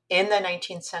Europe in the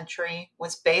 19th century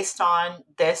was based on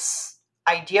this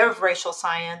idea of racial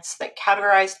science that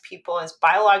categorized people as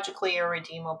biologically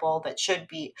irredeemable, that should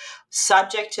be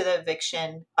subject to the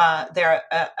their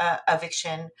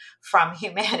eviction from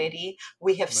humanity.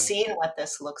 We have seen what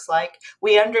this looks like.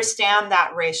 We understand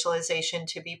that racialization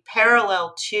to be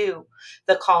parallel to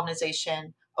the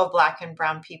colonization of Black and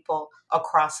Brown people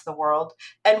across the world.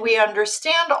 And we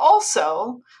understand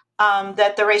also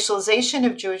that the racialization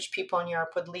of Jewish people in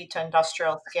Europe would lead to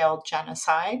industrial scale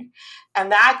genocide.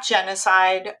 And that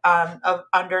genocide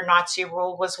under Nazi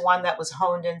rule was one that was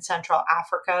honed in Central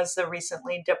Africa, as the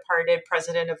recently departed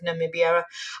president of Namibia,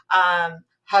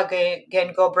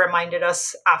 Hygiene, reminded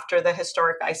us after the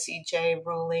historic ICJ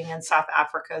ruling in South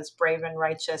Africa's brave and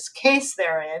righteous case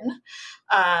therein.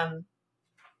 And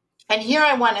here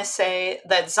I want to say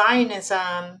that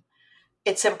Zionism,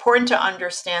 it's important to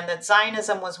understand that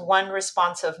Zionism was one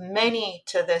response of many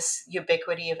to this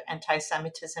ubiquity of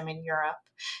anti-Semitism in Europe,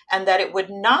 and that it would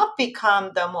not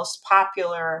become the most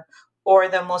popular or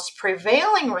the most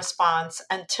prevailing response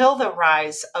until the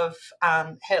rise of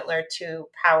Hitler to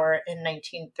power in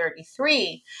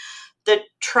 1933. The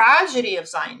tragedy of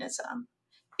Zionism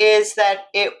is that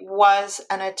it was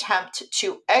an attempt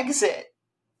to exit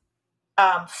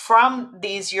from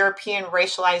these European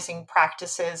racializing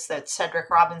practices that Cedric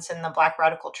Robinson, the Black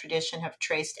radical tradition, have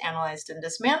traced, analyzed, and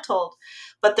dismantled.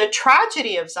 But the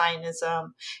tragedy of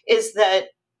Zionism is that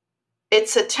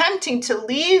it's attempting to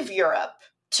leave Europe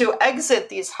to exit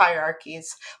these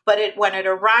hierarchies, but when it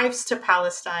arrives to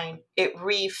Palestine, it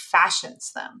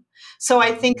refashions them. So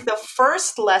I think the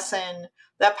first lesson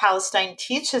that Palestine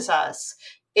teaches us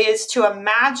is to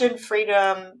imagine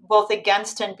freedom both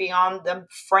against and beyond the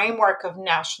framework of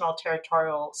national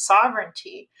territorial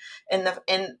sovereignty, in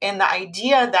the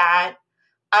idea that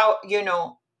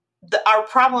our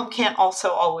problem can't also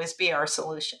always be our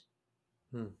solution.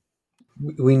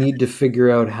 We need to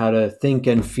figure out how to think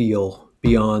and feel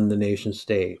beyond the nation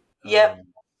state. Yep.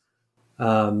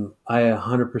 I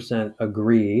 100%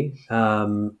 agree,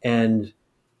 and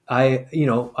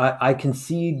I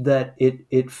concede that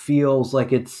it feels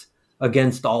like it's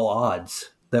against all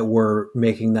odds that we're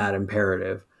making that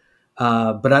imperative,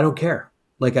 but I don't care.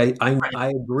 Like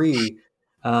I agree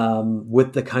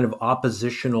with the kind of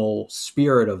oppositional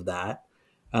spirit of that,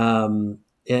 and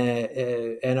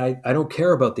I don't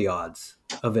care about the odds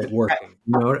of it working.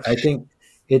 I think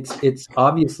it's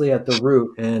obviously at the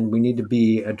root, and we need to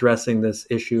be addressing this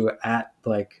issue at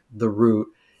like the root.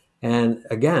 And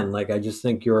again, like I just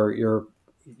think you're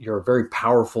a very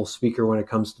powerful speaker when it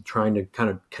comes to trying to kind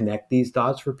of connect these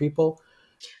dots for people.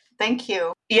 Thank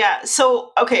you. Yeah.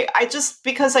 So, okay.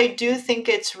 Because I do think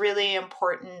it's really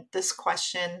important, this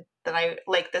question that I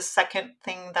like, the second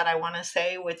thing that I want to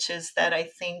say, which is that I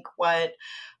think what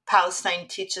Palestine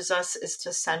teaches us is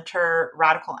to center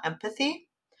radical empathy.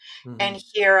 Mm-hmm. And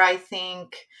here I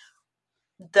think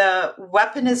the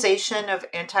weaponization of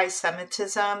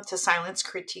anti-Semitism to silence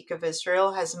critique of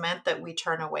Israel has meant that we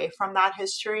turn away from that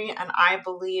history. And I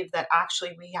believe that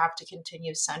actually we have to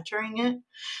continue centering it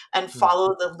and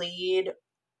follow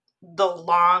the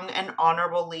long and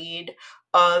honorable lead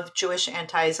of Jewish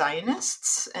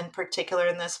anti-Zionists, in particular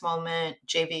in this moment,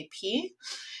 JVP.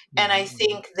 And I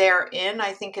think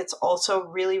it's also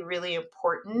really, really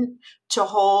important to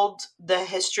hold the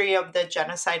history of the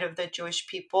genocide of the Jewish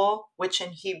people, which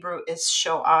in Hebrew is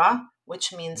Shoah,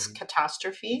 which means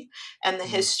catastrophe, and the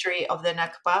history of the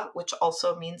Nakba, which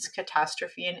also means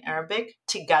catastrophe in Arabic,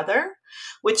 together,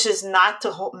 which is not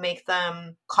to make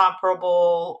them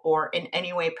comparable or in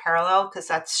any way parallel, because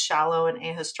that's shallow and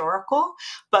ahistorical,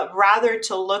 but rather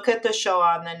to look at the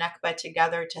Shoah and the Nakba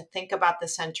together, to think about the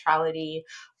centrality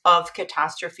of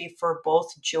catastrophe for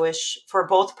both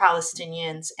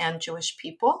Palestinians and Jewish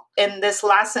people. In this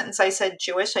last sentence, I said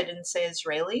Jewish, I didn't say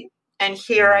Israeli. And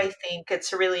here I think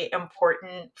it's really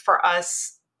important for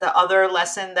us. The other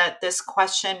lesson that this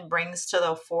question brings to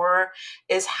the fore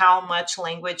is how much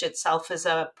language itself is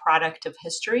a product of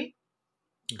history.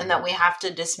 And that we have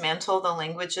to dismantle the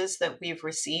languages that we've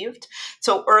received.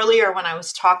 So earlier when I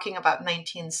was talking about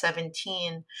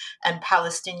 1917 and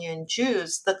Palestinian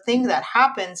Jews, the thing that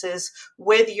happens is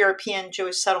with European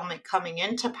Jewish settlement coming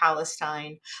into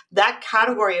Palestine, that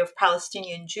category of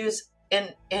Palestinian Jews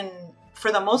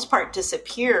for the most part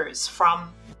disappears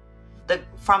from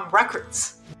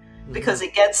records, because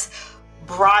it gets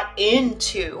brought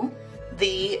into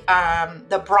the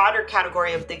broader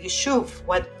category of the Yishuv,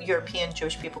 what European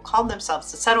Jewish people call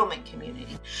themselves, the settlement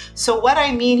community. So what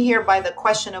I mean here by the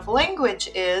question of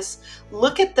language is,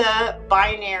 look at the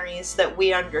binaries that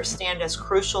we understand as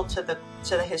crucial to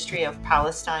the history of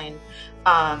Palestine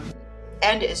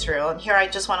and Israel. And here I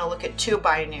just want to look at two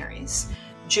binaries: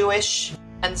 Jewish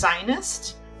and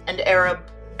Zionist, and Arab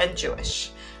and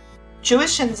Jewish.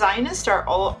 Jewish and Zionist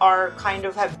are kind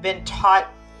of have been taught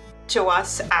to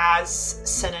us as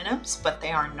synonyms, but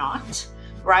they are not,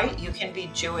 right? You can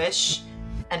be Jewish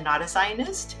and not a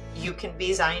Zionist. You can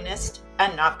be Zionist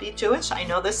and not be Jewish. I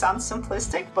know this sounds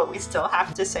simplistic, but we still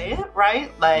have to say it,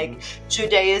 right? Like,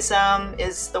 Judaism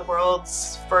is the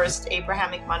world's first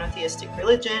Abrahamic monotheistic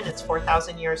religion. It's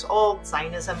 4,000 years old.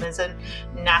 Zionism is a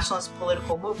nationalist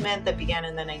political movement that began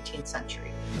in the 19th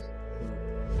century.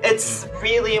 It's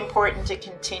really important to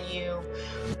continue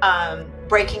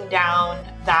breaking down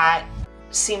that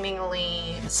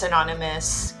seemingly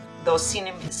synonymous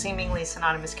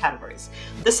categories.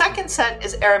 The second set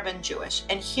is Arab and Jewish.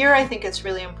 And here I think it's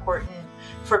really important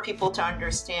for people to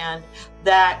understand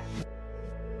that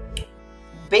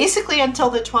basically until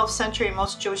the 12th century,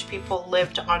 most Jewish people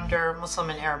lived under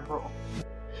Muslim and Arab rule.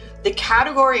 The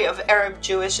category of Arab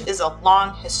Jewish is a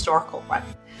long historical one.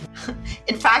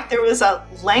 In fact, there was a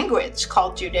language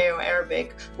called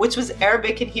Judeo-Arabic, which was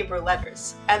Arabic and Hebrew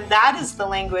letters. And that is the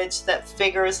language that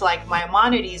figures like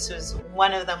Maimonides, who's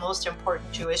one of the most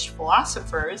important Jewish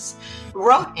philosophers,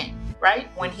 wrote in, right?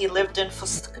 When he lived in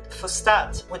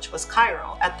Fustat, which was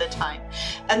Cairo at the time.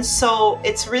 And so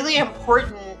it's really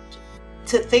important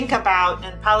to think about,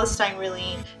 and Palestine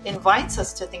really invites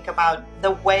us to think about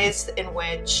the ways in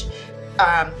which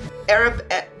Arab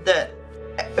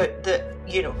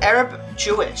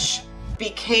Jewish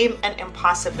became an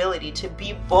impossibility. To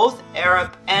be both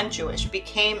Arab and Jewish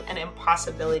became an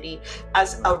impossibility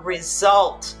as a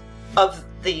result of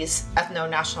these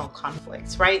ethno-national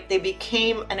conflicts, right?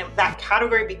 That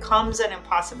category becomes an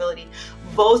impossibility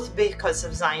both because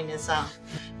of Zionism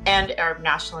and Arab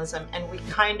nationalism. And we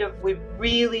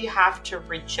really have to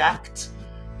reject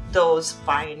those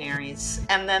binaries.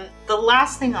 And then the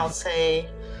last thing I'll say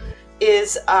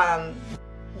is,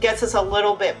 gets us a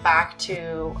little bit back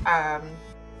to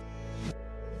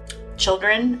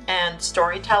children and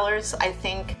storytellers. I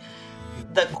think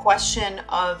the question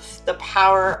of the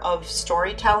power of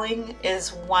storytelling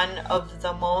is one of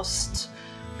the most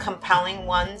compelling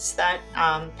ones that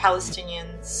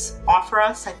Palestinians offer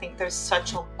us. I think there's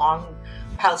such a long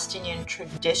Palestinian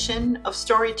tradition of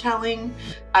storytelling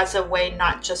as a way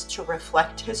not just to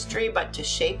reflect history, but to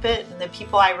shape it. And the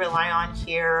people I rely on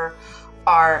here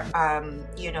are,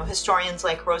 historians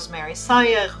like Rosemary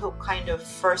Sayegh, who kind of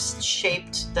first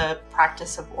shaped the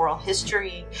practice of oral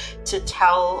history to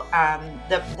tell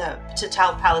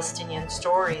Palestinian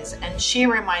stories. And she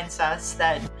reminds us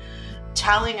that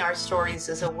telling our stories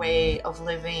is a way of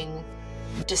living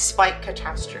despite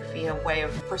catastrophe, a way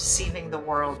of perceiving the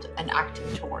world and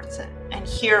acting towards it. And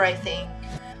here I think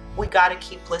we got to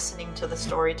keep listening to the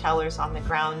storytellers on the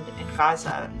ground in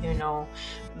Gaza,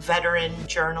 veteran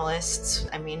journalists.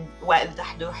 I mean, Wael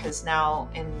Dahdouh is now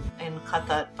in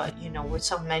Qatar, but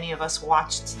so many of us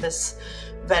watched this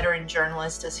veteran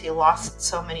journalist as he lost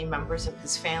so many members of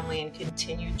his family and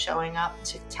continued showing up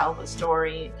to tell the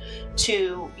story,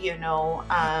 to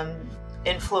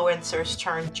influencers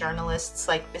turned journalists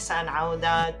like Bisan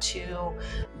Auda, to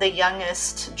the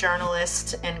youngest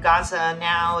journalist in Gaza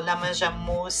now, Lama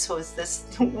Jammous, who is this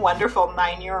wonderful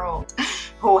 9-year-old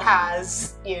who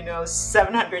has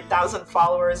 700,000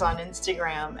 followers on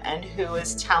Instagram and who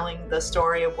is telling the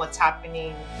story of what's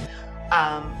happening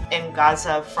in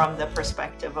Gaza from the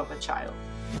perspective of a child.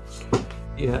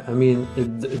 Yeah, I mean,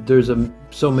 there's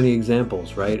so many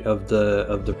examples, right, of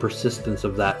the persistence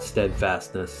of that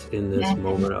steadfastness in this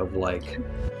moment of like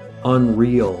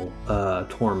unreal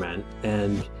torment,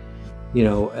 and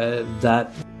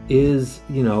that is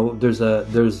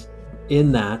there's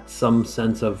in that some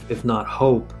sense of, if not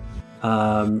hope,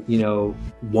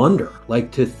 wonder.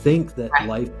 Like, to think that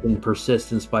life can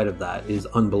persist in spite of that is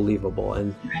unbelievable,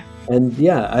 and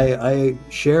yeah, I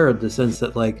share the sense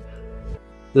that like,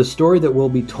 the story that will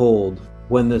be told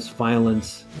when this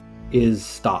violence is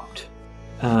stopped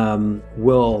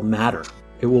will matter.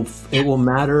 It will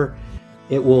matter.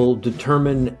 It will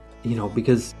determine,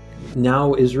 because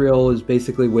now Israel is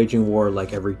basically waging war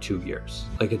like every 2 years.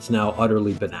 Like, it's now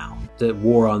utterly banal, the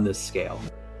war on this scale.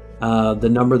 The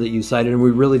number that you cited, and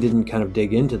we really didn't kind of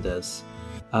dig into this,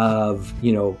 of,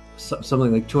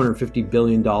 something like $250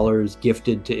 billion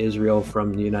gifted to Israel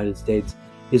from the United States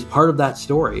is part of that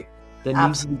story. That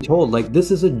needs to be told. Like, this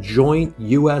is a joint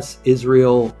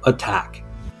U.S.-Israel attack.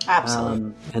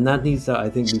 Absolutely. And that needs to, I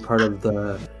think, be part of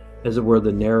the, as it were,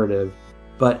 the narrative.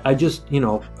 But I just,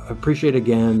 appreciate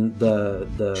again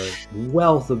the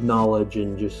wealth of knowledge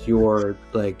and just your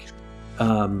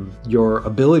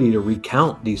ability to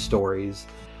recount these stories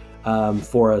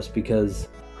for us, because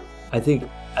I think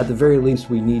at the very least,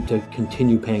 we need to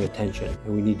continue paying attention,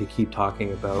 and we need to keep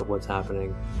talking about what's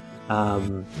happening,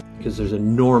 because there's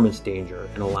enormous danger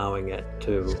in allowing it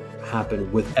to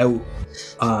happen without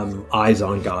eyes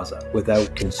on Gaza,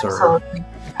 without concern.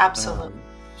 Absolutely.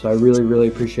 So I really, really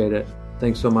appreciate it.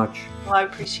 Thanks so much. Well, I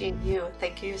appreciate you.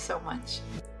 Thank you so much.